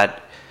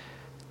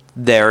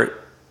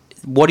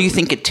you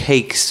think it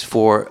takes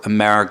for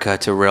America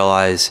to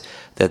realize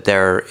that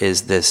there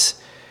is this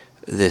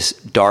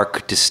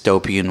dark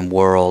dystopian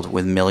world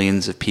with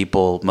millions of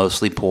people,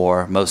 mostly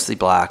poor, mostly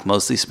black,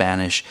 mostly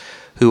Spanish,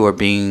 who are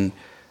being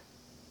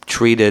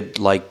treated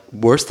like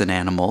worse than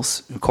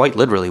animals, quite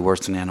literally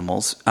worse than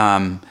animals?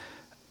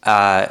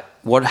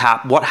 What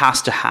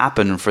has to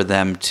happen for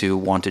them to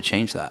want to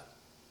change that?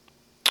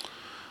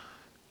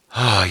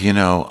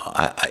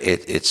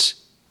 It's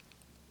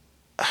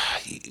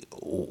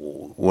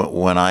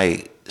when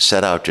I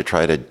set out to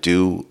try to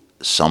do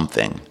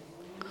something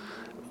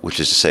which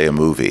is to say a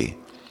movie,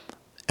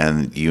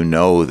 and you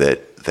know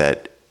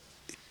that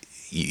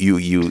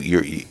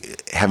you're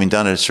having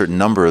done a certain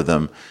number of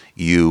them,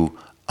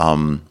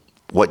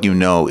 what you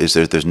know is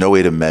there's no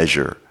way to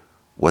measure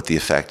what the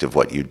effect of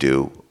what you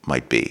do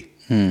might be.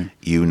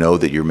 You know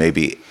that you're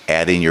maybe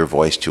adding your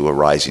voice to a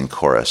rising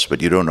chorus,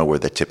 but you don't know where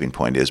the tipping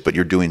point is, but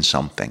you're doing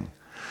something.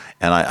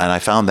 And I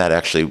found that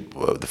actually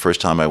the first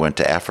time I went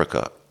to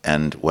Africa,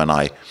 and when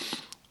I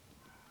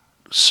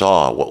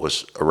saw what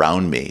was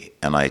around me,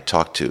 and I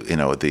talked to,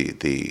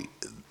 the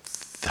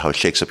how it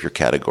shakes up your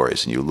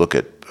categories, and you look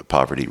at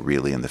poverty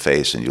really in the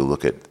face, and you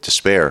look at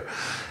despair,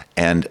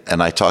 and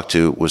I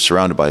was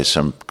surrounded by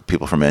some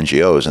people from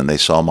NGOs, and they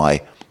saw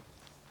my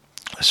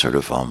sort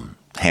of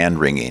hand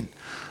wringing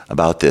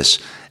about this,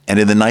 and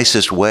in the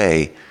nicest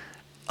way,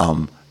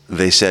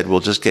 they said, "Well,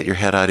 just get your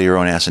head out of your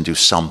own ass and do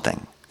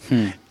something."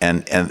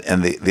 And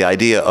the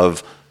idea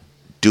of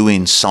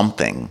doing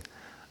something,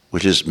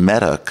 which is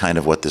meta, kind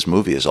of what this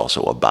movie is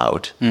also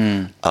about,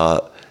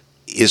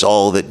 is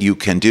all that you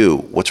can do.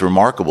 What's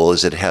remarkable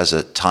is it has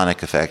a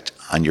tonic effect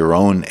on your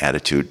own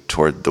attitude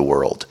toward the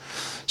world.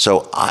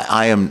 So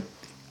I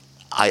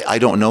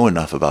don't know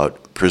enough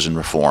about prison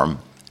reform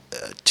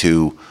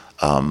to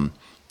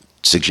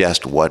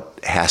suggest what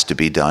has to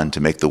be done to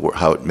make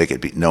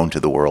it be known to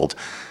the world.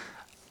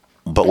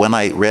 But when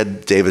I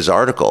read David's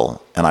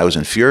article and I was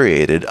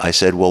infuriated, I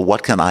said, well,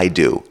 what can I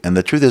do? And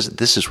the truth is,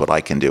 this is what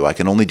I can do. I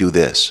can only do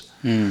this,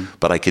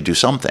 but I could do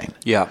something.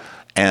 Yeah.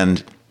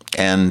 And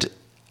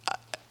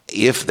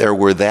if there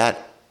were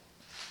that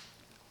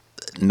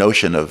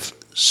notion of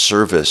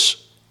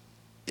service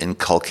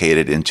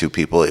inculcated into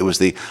people,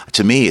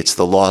 to me, it's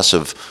the loss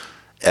of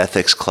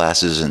ethics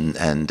classes and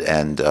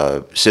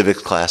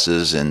civics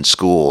classes in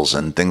schools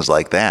and things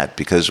like that.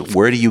 Because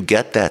where do you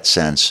get that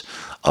sense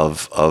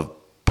of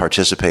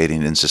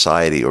participating in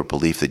society or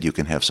belief that you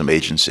can have some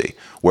agency?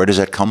 Where does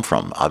that come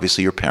from?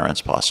 Obviously your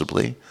parents,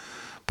 possibly,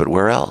 but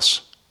where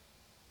else?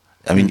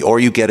 I mean, or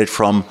you get it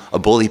from a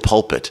bully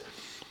pulpit.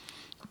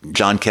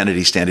 John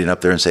Kennedy standing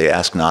up there and say,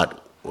 "Ask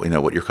not,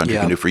 what your country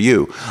can do for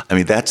you." I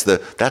mean, that's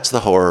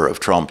the horror of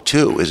Trump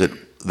too. Is it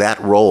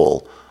that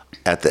role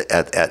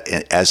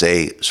as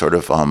a sort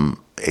of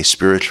a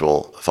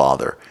spiritual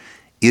father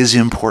is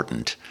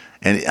important,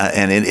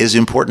 and it is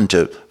important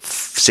to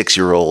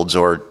 6-year-olds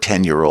or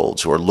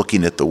 10-year-olds who are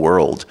looking at the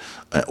world,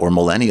 or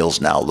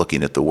millennials now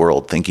looking at the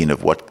world, thinking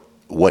of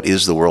what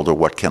is the world or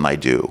what can I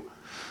do.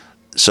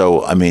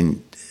 So I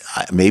mean,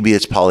 maybe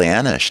it's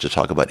Pollyannish to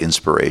talk about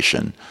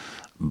inspiration,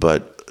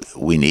 but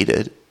we need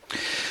it.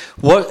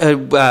 What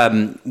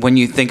when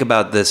you think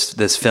about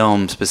this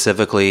film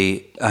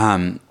specifically,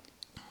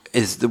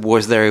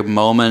 was there a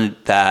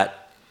moment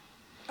that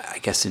I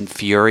guess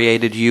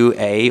infuriated you,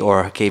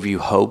 or gave you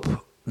hope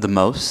the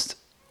most?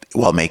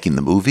 While making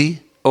the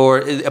movie? Or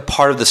a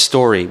part of the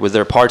story? Was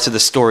there parts of the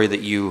story that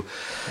you...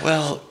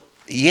 Well,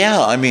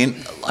 yeah. I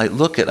mean,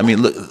 look,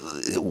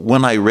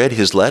 when I read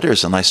his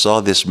letters and I saw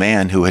this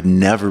man who had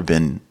never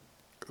been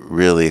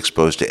really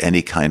exposed to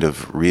any kind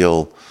of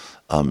real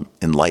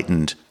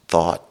enlightened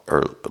thought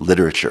or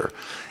literature,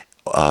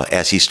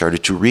 as he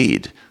started to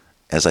read,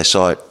 as I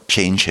saw it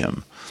change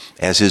him,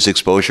 as his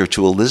exposure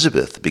to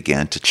Elizabeth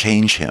began to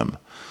change him,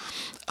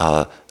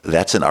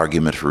 that's an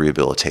argument for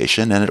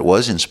rehabilitation, and it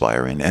was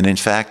inspiring. And in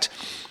fact,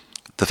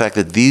 the fact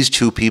that these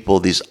two people,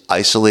 these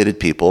isolated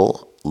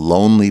people,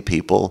 lonely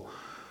people,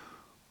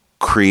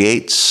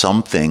 create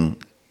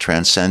something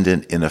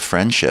transcendent in a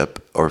friendship,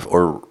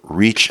 or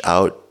reach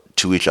out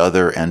to each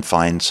other and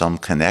find some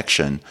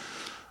connection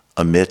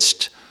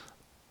amidst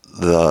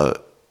the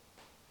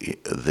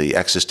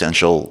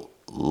existential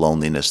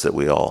loneliness that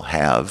we all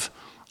have,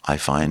 I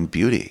find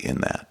beauty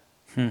in that.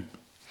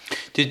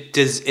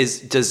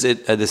 Does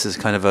it? This is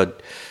kind of a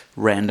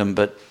random,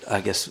 but I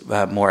guess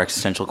more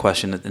existential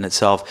question in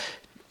itself.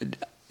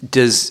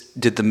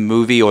 Did the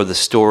movie or the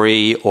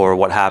story or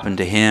what happened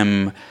to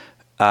him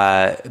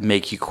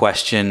make you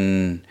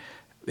question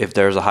if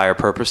there's a higher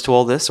purpose to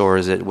all this, or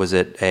was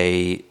it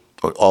a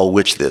all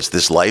which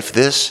this life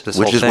this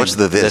which is thing, what's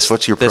the this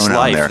what's your this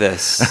pronoun life, there?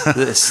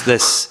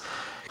 this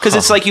because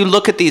it's like you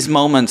look at these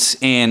moments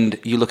and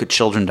you look at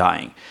children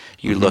dying,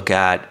 you look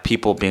at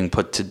people being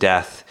put to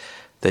death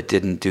that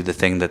didn't do the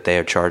thing that they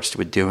are charged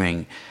with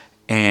doing,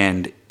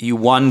 and you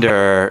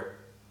wonder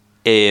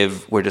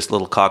if we're just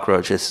little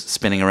cockroaches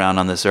spinning around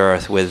on this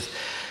earth with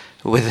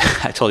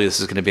I told you this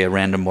is going to be a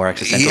random, more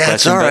existential question. Yeah,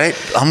 it's all right.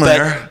 I'm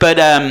there.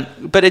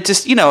 But it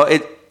just,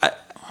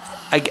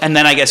 and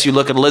then I guess you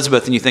look at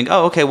Elizabeth and you think,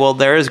 oh, okay, well,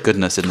 there is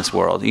goodness in this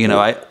world.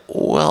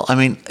 Well, I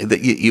mean,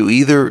 you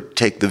either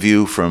take the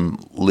view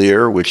from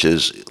Lear, which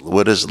is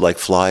what is like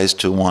flies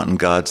to wanton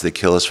gods, they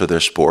kill us for their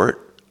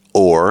sport,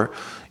 or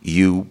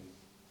you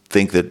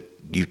think that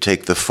you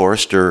take the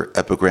Forster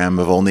epigram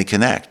of only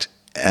connect.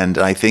 And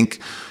I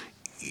think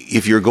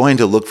if you're going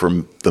to look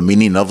for the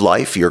meaning of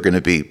life, you're going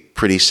to be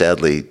pretty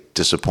sadly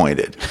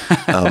disappointed.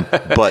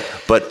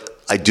 But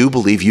I do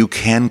believe you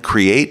can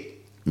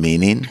create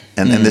meaning,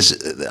 and this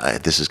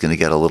is going to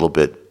get a little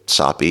bit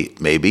soppy,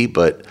 maybe.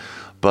 But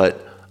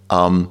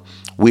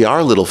we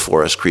are little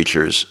forest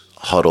creatures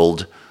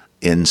huddled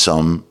in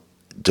some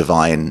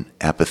divine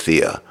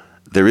apatheia.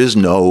 There is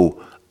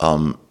no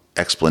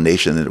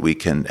explanation that we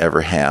can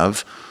ever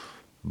have,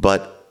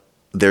 but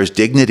there's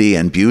dignity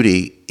and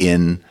beauty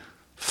in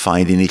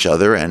finding each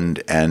other and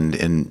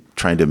in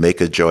trying to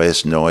make a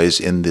joyous noise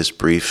in this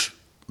brief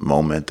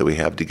moment that we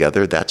have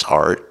together. That's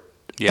art,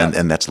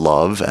 and that's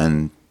love,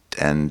 and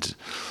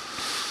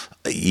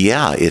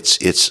yeah,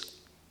 it's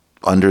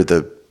under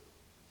the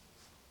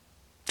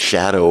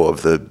shadow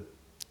of the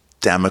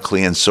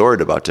Damoclean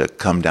sword about to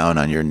come down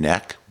on your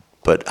neck.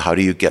 But how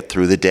do you get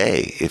through the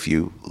day if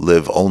you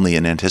live only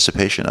in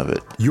anticipation of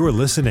it? You're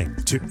listening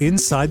to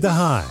Inside the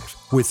Hive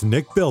with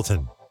Nick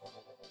Bilton.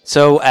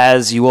 So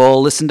as you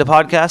all listen to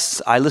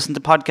podcasts, I listen to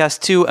podcasts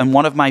too, and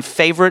one of my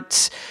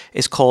favorites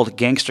is called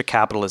Gangster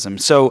Capitalism.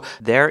 So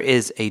there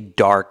is a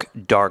dark,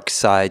 dark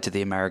side to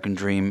the American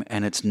dream,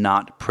 and it's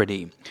not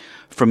pretty.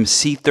 From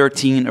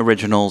C13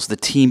 Originals, the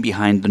team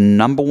behind the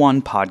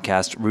 #1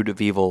 podcast, Root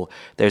of Evil,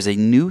 there's a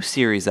new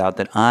series out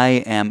that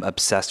I am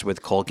obsessed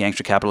with called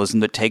Gangster Capitalism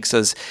that takes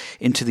us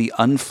into the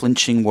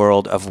unflinching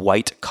world of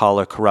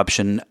white-collar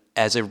corruption.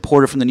 As a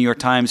reporter from the New York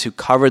Times who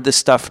covered this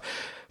stuff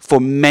for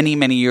many,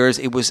 many years,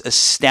 it was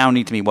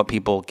astounding to me what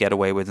people get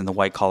away with in the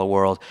white-collar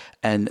world.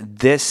 And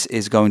this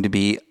is going to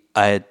be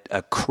a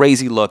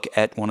crazy look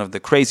at one of the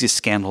craziest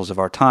scandals of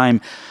our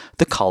time,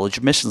 the college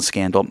admissions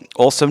scandal,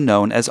 also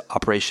known as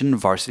Operation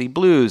Varsity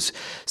Blues.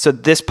 So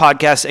this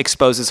podcast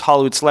exposes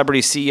Hollywood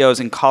celebrities,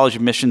 CEOs, and college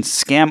admissions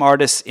scam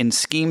artists in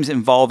schemes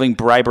involving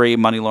bribery,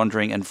 money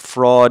laundering, and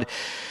fraud.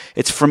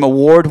 It's from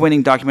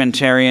award-winning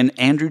documentarian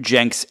Andrew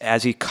Jenks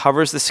as he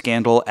covers the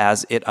scandal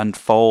as it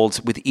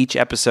unfolds. With each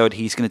episode,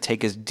 he's going to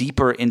take us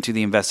deeper into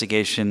the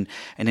investigation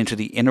and into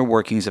the inner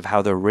workings of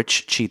how the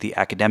rich cheat the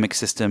academic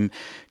system.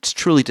 It's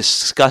truly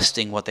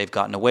disgusting what they've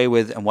gotten away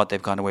with and what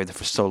they've gotten away with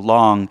for so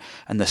long,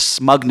 and the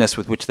smugness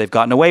with which they've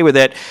gotten away with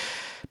it.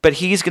 But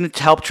he's going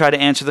to help try to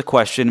answer the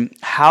question,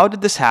 how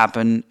did this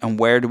happen and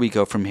where do we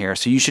go from here?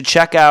 So you should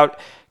check out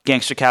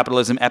Gangster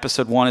Capitalism.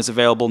 Episode 1 is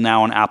available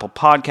now on Apple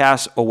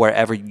Podcasts or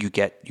wherever you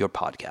get your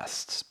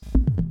podcasts.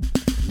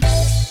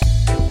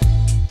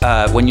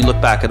 When you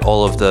look back at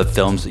all of the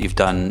films that you've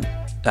done,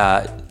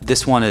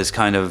 this one is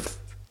kind of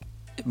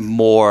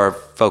more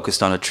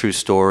focused on a true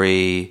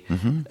story.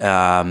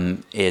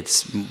 Mm-hmm.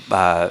 It's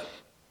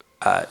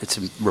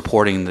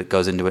reporting that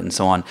goes into it and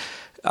so on.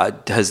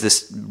 Has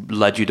this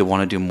led you to want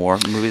to do more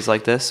movies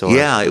like this? Or?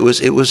 Yeah, it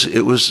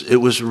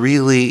was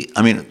really.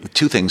 I mean,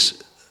 two things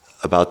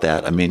about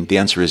that. I mean, the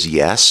answer is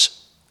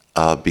yes,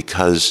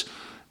 because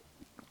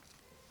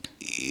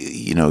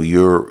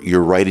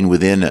you're writing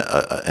within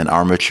an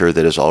armature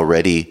that is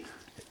already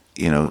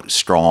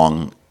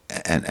strong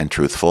and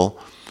truthful,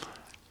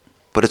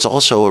 but it's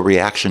also a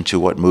reaction to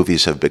what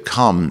movies have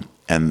become,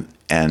 and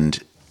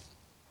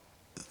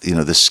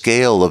the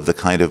scale of the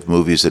kind of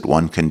movies that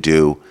one can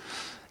do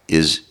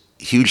is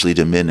hugely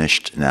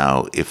diminished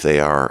now if they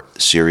are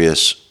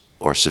serious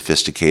or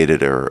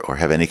sophisticated or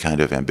have any kind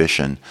of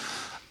ambition,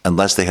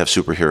 unless they have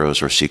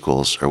superheroes or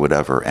sequels or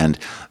whatever. And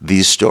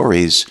these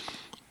stories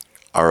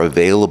are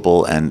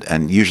available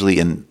and usually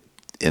in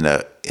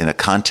a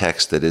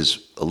context that is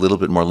a little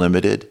bit more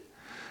limited,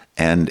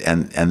 and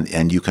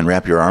you can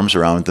wrap your arms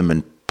around them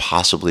and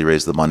possibly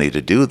raise the money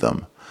to do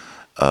them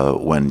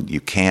when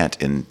you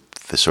can't in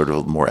the sort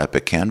of more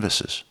epic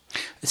canvases.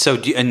 So,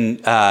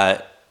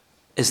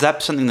 is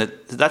that something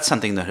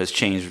that has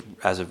changed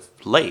as of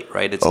late,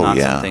 right? It's not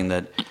something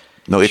that.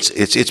 No,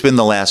 it's been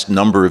the last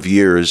number of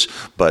years,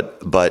 but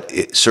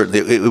it certainly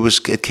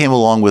it came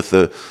along with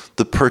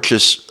the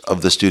purchase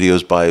of the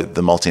studios by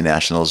the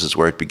multinationals is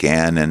where it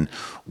began, and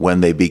when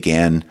they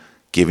began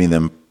giving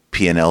them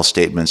P&L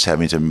statements,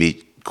 having to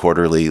meet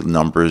quarterly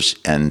numbers.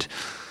 And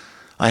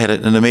I had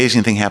an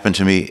amazing thing happen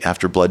to me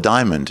after Blood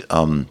Diamond.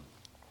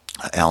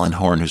 Alan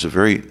Horn, who's a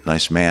very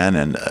nice man,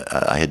 and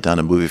I had done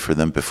a movie for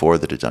them before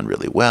that had done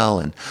really well,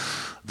 and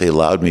they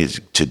allowed me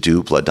to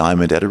do Blood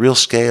Diamond at a real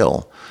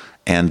scale.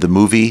 And the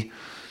movie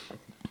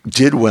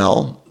did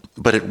well,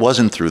 but it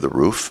wasn't through the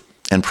roof.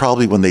 And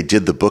probably when they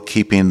did the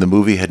bookkeeping, the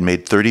movie had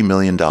made $30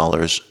 million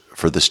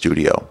for the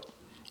studio.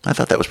 I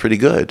thought that was pretty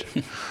good.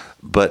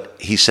 But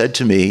he said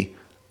to me,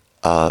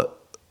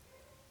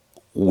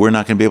 we're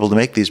not going to be able to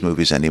make these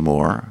movies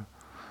anymore.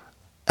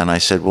 And I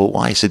said, well,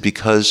 why? He said,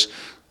 because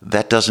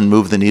that doesn't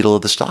move the needle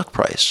of the stock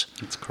price.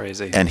 It's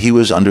crazy. And he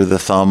was under the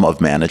thumb of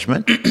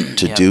management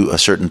to do a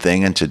certain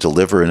thing and to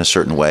deliver in a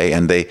certain way.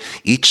 And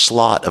each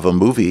slot of a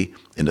movie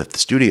in the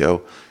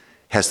studio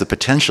has the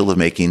potential of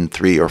making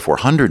 $300 or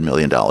 $400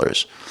 million.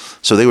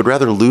 So they would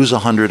rather lose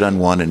 100 on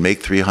one and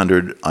make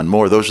 300 on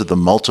more. Those are the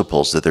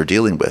multiples that they're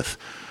dealing with,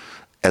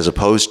 as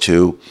opposed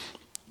to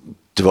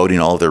devoting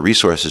all of their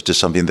resources to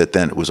something that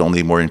then was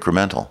only more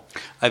incremental.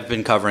 I've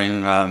been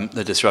covering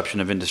the disruption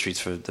of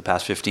industries for the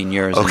past 15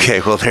 years. Okay,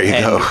 well, there you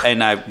go.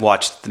 And I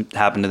watched it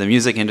happen to the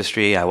music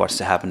industry. I watched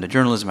it happen to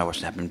journalism. I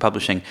watched it happen in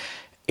publishing.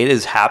 It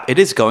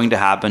is going to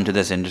happen to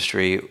this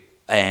industry,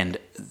 and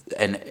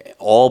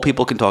all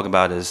people can talk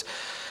about is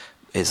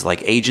is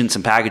like agents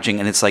and packaging,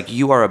 and it's like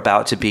you are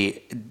about to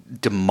be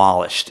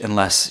demolished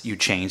unless you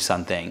change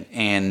something.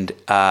 And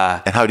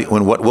how do you,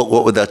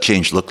 what would that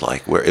change look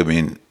like?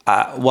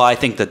 Well, I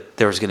think that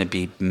there's going to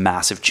be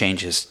massive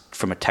changes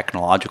from a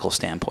technological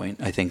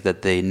standpoint. I think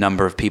that the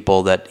number of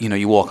people that,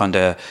 you walk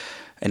onto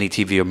any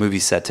TV or movie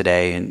set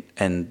today,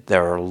 and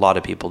there are a lot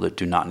of people that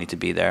do not need to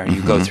be there. And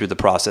you go through the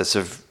process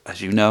of, as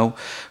you know,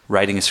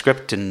 writing a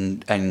script,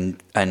 and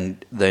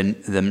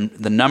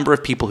the number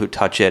of people who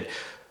touch it,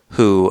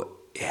 who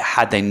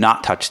had they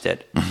not touched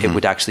it, it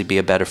would actually be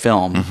a better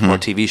film or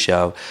TV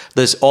show.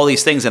 There's all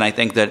these things, and I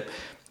think that,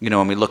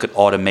 when we look at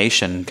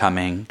automation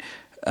coming,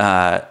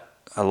 a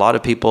lot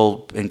of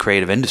people in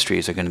creative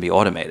industries are going to be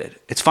automated.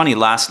 It's funny.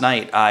 Last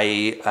night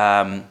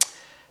I'd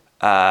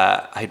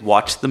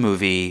watched the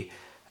movie,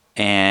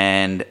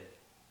 and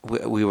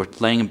we were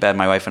laying in bed,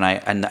 my wife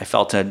and I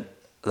felt a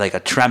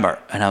tremor,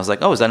 and I was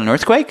like, "Oh, is that an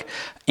earthquake?"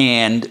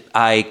 And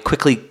I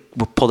quickly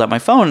pulled out my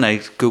phone and I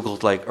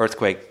Googled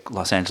earthquake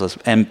Los Angeles,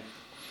 and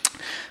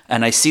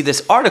I see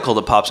this article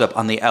that pops up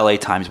on the LA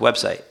Times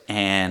website,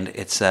 and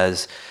it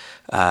says,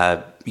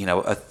 a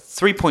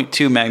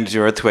 3.2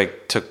 magnitude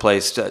earthquake took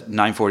place at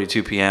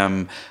 9:42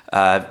 p.m.,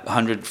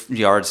 100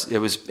 yards.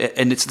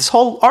 And it's this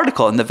whole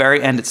article. In the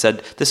very end, it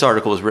said this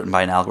article was written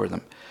by an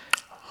algorithm.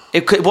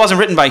 It wasn't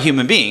written by a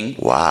human being.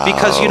 Wow.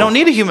 Because you don't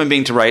need a human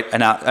being to write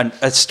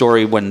a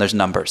story when there's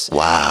numbers.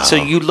 Wow. So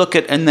you look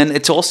at, and then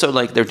it's also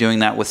like they're doing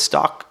that with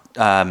stock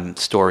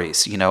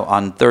stories.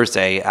 On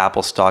Thursday,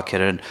 Apple stock hit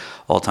an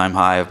all-time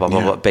high of blah,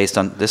 blah, blah, based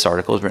on this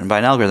article was written by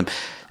an algorithm.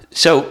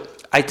 So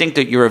I think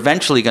that you're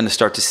eventually going to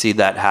start to see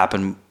that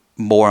happen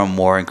more and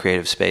more in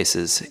creative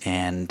spaces.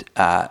 And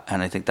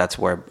I think that's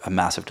where a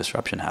massive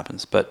disruption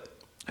happens. But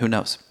who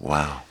knows?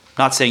 Wow.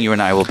 Not saying you and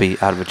I will be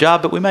out of a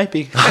job, but we might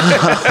be.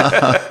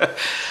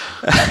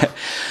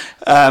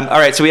 All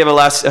right, so we have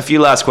a few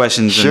last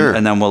questions, sure.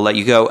 and then we'll let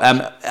you go.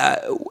 Are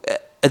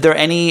there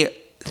any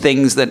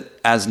things that,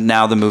 as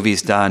now the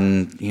movie's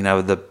done,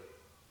 the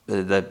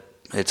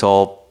it's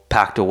all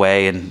packed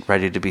away and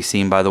ready to be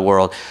seen by the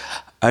world,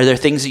 are there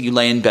things that you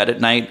lay in bed at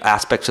night,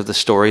 aspects of the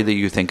story that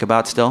you think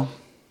about still?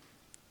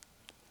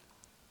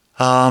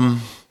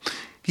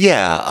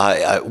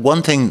 Yeah.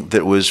 One thing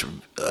that was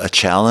a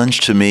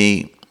challenge to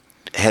me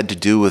had to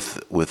do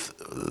with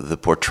the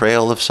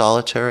portrayal of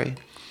solitary.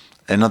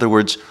 In other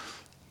words,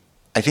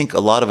 I think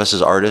a lot of us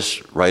as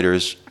artists,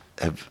 writers,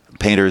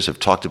 painters have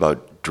talked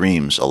about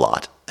dreams a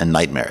lot and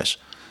nightmares.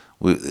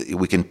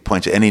 We can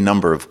point to any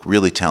number of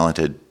really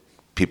talented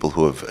people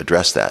who have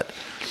addressed that.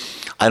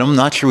 I'm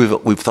not sure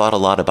we've thought a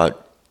lot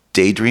about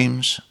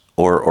daydreams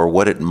or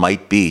what it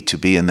might be to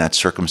be in that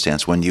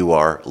circumstance when you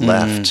are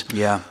left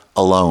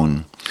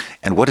alone.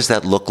 And what does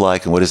that look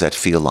like, and what does that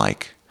feel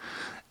like?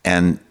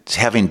 And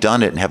having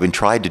done it and having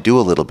tried to do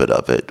a little bit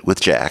of it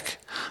with Jack,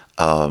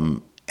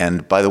 and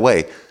by the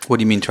way... What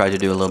do you mean try to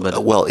do a little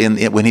bit? Well,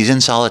 when he's in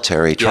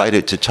solitary, try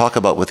to talk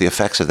about what the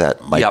effects of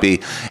that might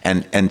be.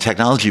 And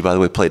technology, by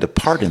the way, played a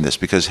part in this,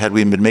 because had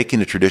we been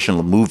making a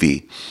traditional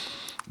movie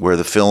where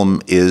the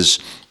film is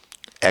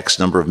X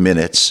number of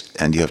minutes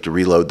and you have to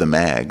reload the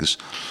mags,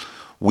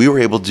 we were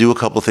able to do a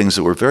couple of things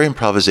that were very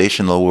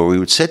improvisational, where we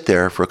would sit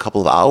there for a couple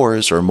of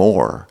hours or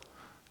more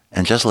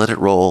and just let it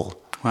roll.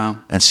 Wow.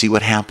 And see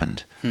what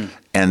happened.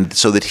 And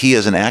so that he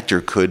as an actor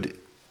could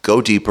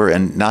go deeper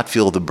and not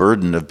feel the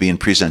burden of being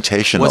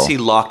presentational. Was he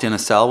locked in a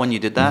cell when you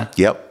did that?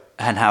 Yep.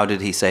 And how did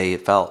he say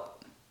it felt?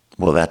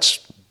 Well,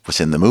 that's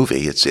what's in the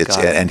movie. It's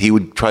and he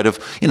would try to,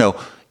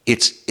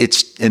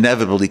 it's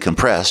inevitably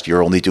compressed.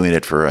 You're only doing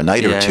it for a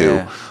night or two.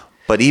 Yeah.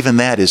 But even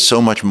that is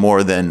so much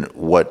more than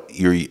what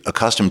you're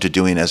accustomed to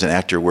doing as an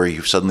actor, where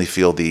you suddenly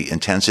feel the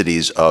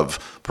intensities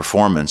of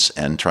performance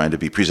and trying to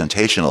be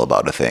presentational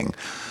about a thing.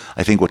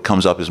 I think what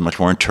comes up is much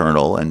more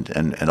internal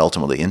and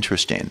ultimately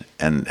interesting.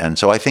 And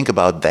so I think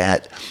about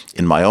that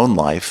in my own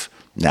life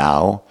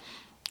now.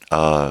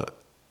 So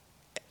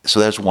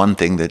that's one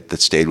thing that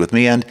stayed with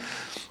me. And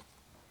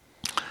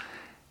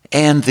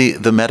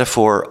the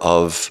metaphor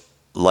of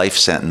life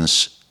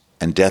sentence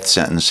and death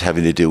sentence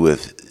having to do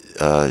with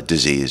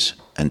disease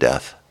and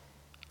death.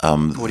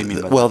 What do you mean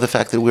by that? Well, the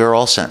fact that we are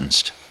all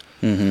sentenced.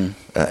 And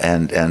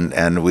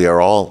we are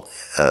all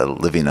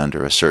living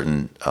under a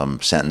certain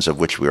sentence of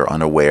which we are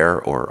unaware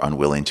or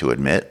unwilling to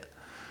admit,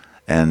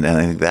 and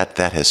I think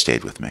that has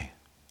stayed with me.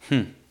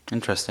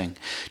 Interesting.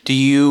 Do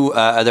you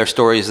are there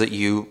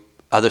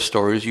other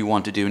stories you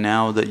want to do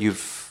now that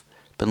you've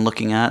been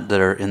looking at that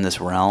are in this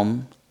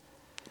realm?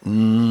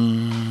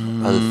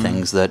 Other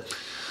things that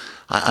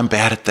I'm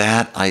bad at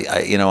that.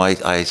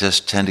 I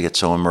just tend to get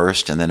so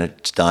immersed, and then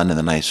it's done, and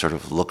then I sort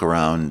of look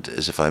around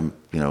as if I'm,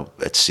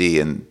 at sea,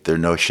 and there are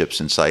no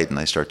ships in sight, and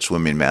I start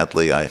swimming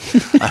madly. It's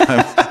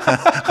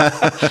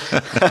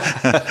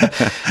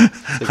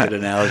a good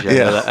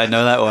analogy. I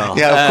know that well.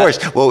 Yeah, of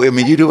course. Well, I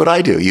mean, you do what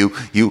I do.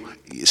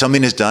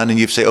 something is done and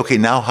you say, okay,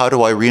 now how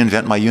do I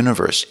reinvent my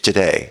universe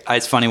today?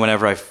 It's funny,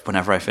 whenever I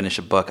finish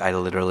a book, I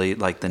literally,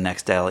 like, the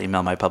next day I'll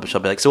email my publisher.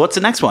 I'll be like, so what's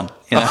the next one?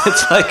 You know,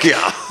 it's like,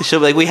 she'll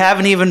be like, we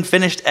haven't even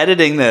finished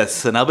editing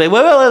this. And I'll be like,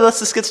 well, let's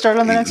just get started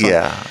on the next one.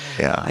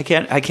 Yeah. I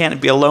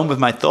can't be alone with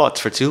my thoughts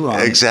for too long.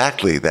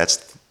 Exactly. That's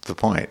the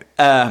point.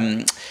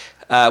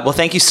 Well,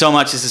 thank you so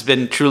much. This has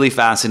been truly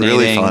fascinating.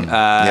 Really fun.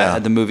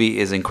 The movie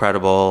is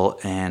incredible,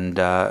 and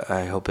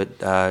I hope it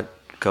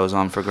goes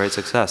on for great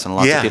success, and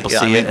lots of people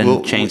see it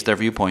and change their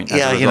viewpoint.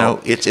 As a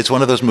result. It's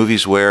one of those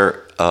movies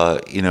where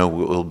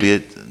we'll be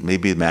at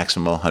maybe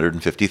maximum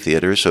 150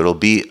 theaters, so it'll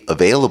be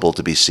available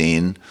to be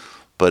seen.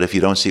 But if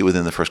you don't see it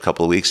within the first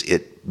couple of weeks,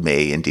 it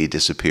may indeed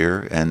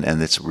disappear, and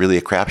it's really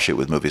a crapshoot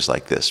with movies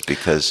like this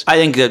because I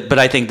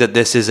think that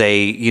this is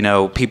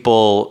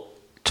people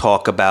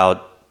talk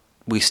about.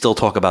 We still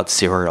talk about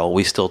Serial.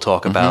 We still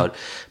talk about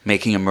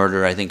Making a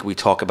Murder. I think we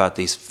talk about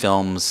these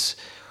films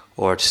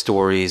or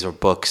stories or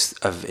books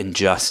of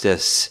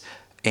injustice,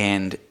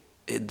 and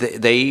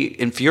they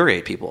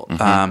infuriate people.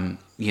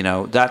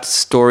 That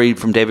story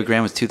from David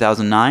Graham was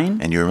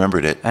 2009, and you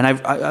remembered it. And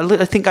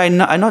I think I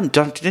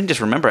didn't just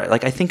remember it.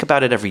 Like, I think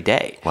about it every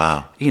day.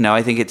 Wow.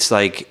 I think it's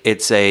like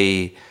it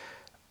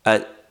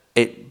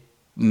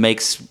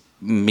makes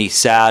me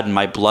sad and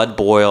my blood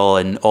boil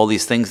and all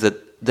these things that.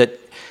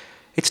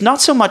 It's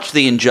not so much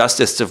the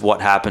injustice of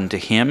what happened to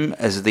him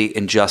as the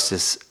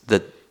injustice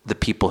that the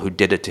people who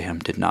did it to him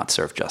did not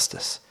serve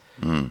justice.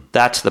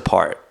 That's the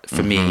part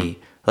for me.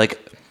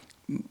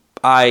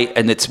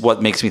 And it's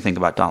what makes me think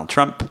about Donald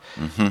Trump.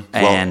 And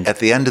well, at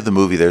the end of the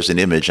movie, there's an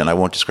image, and I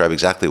won't describe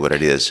exactly what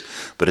it is,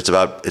 but it's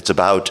about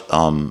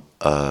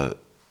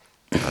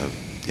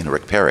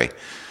Rick Perry,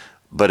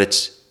 but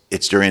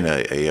it's during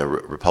a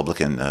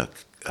Republican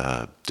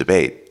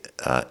debate,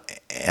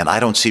 and I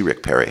don't see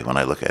Rick Perry when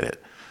I look at it.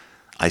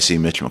 I see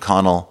Mitch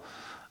McConnell,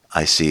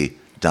 I see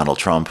Donald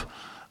Trump,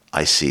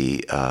 I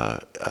see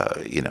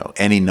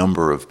any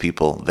number of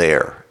people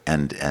there,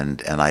 and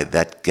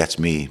that gets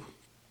me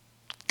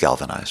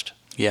galvanized.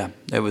 Yeah,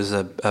 it was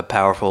a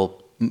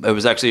powerful. It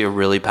was actually a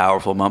really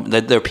powerful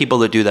moment. There are people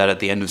that do that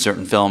at the end of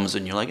certain films,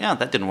 and you're like, yeah,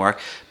 that didn't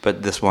work.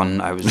 But this one,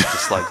 I was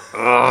just like,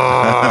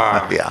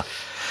 ugh. Yeah.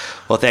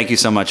 Well, thank you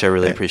so much. I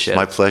really appreciate it.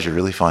 My pleasure.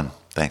 Really fun.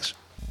 Thanks.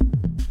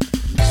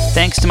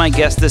 Thanks to my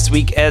guest this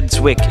week, Ed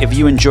Zwick. If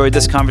you enjoyed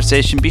this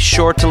conversation, be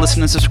sure to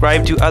listen and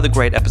subscribe to other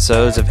great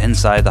episodes of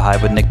Inside the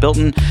Hive with Nick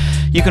Bilton.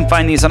 You can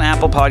find these on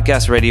Apple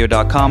Podcasts,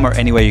 radio.com, or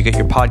anywhere you get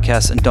your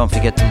podcasts. And don't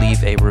forget to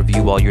leave a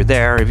review while you're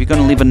there. If you're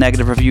going to leave a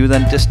negative review,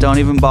 then just don't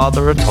even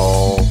bother at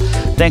all.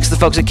 Thanks to the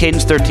folks at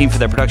Cadence 13 for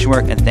their production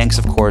work. And thanks,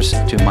 of course,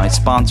 to my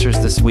sponsors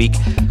this week,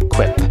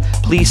 Quip.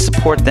 Please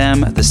support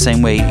them the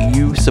same way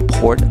you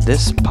support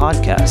this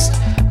podcast.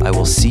 I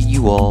will see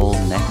you all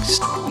next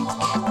week.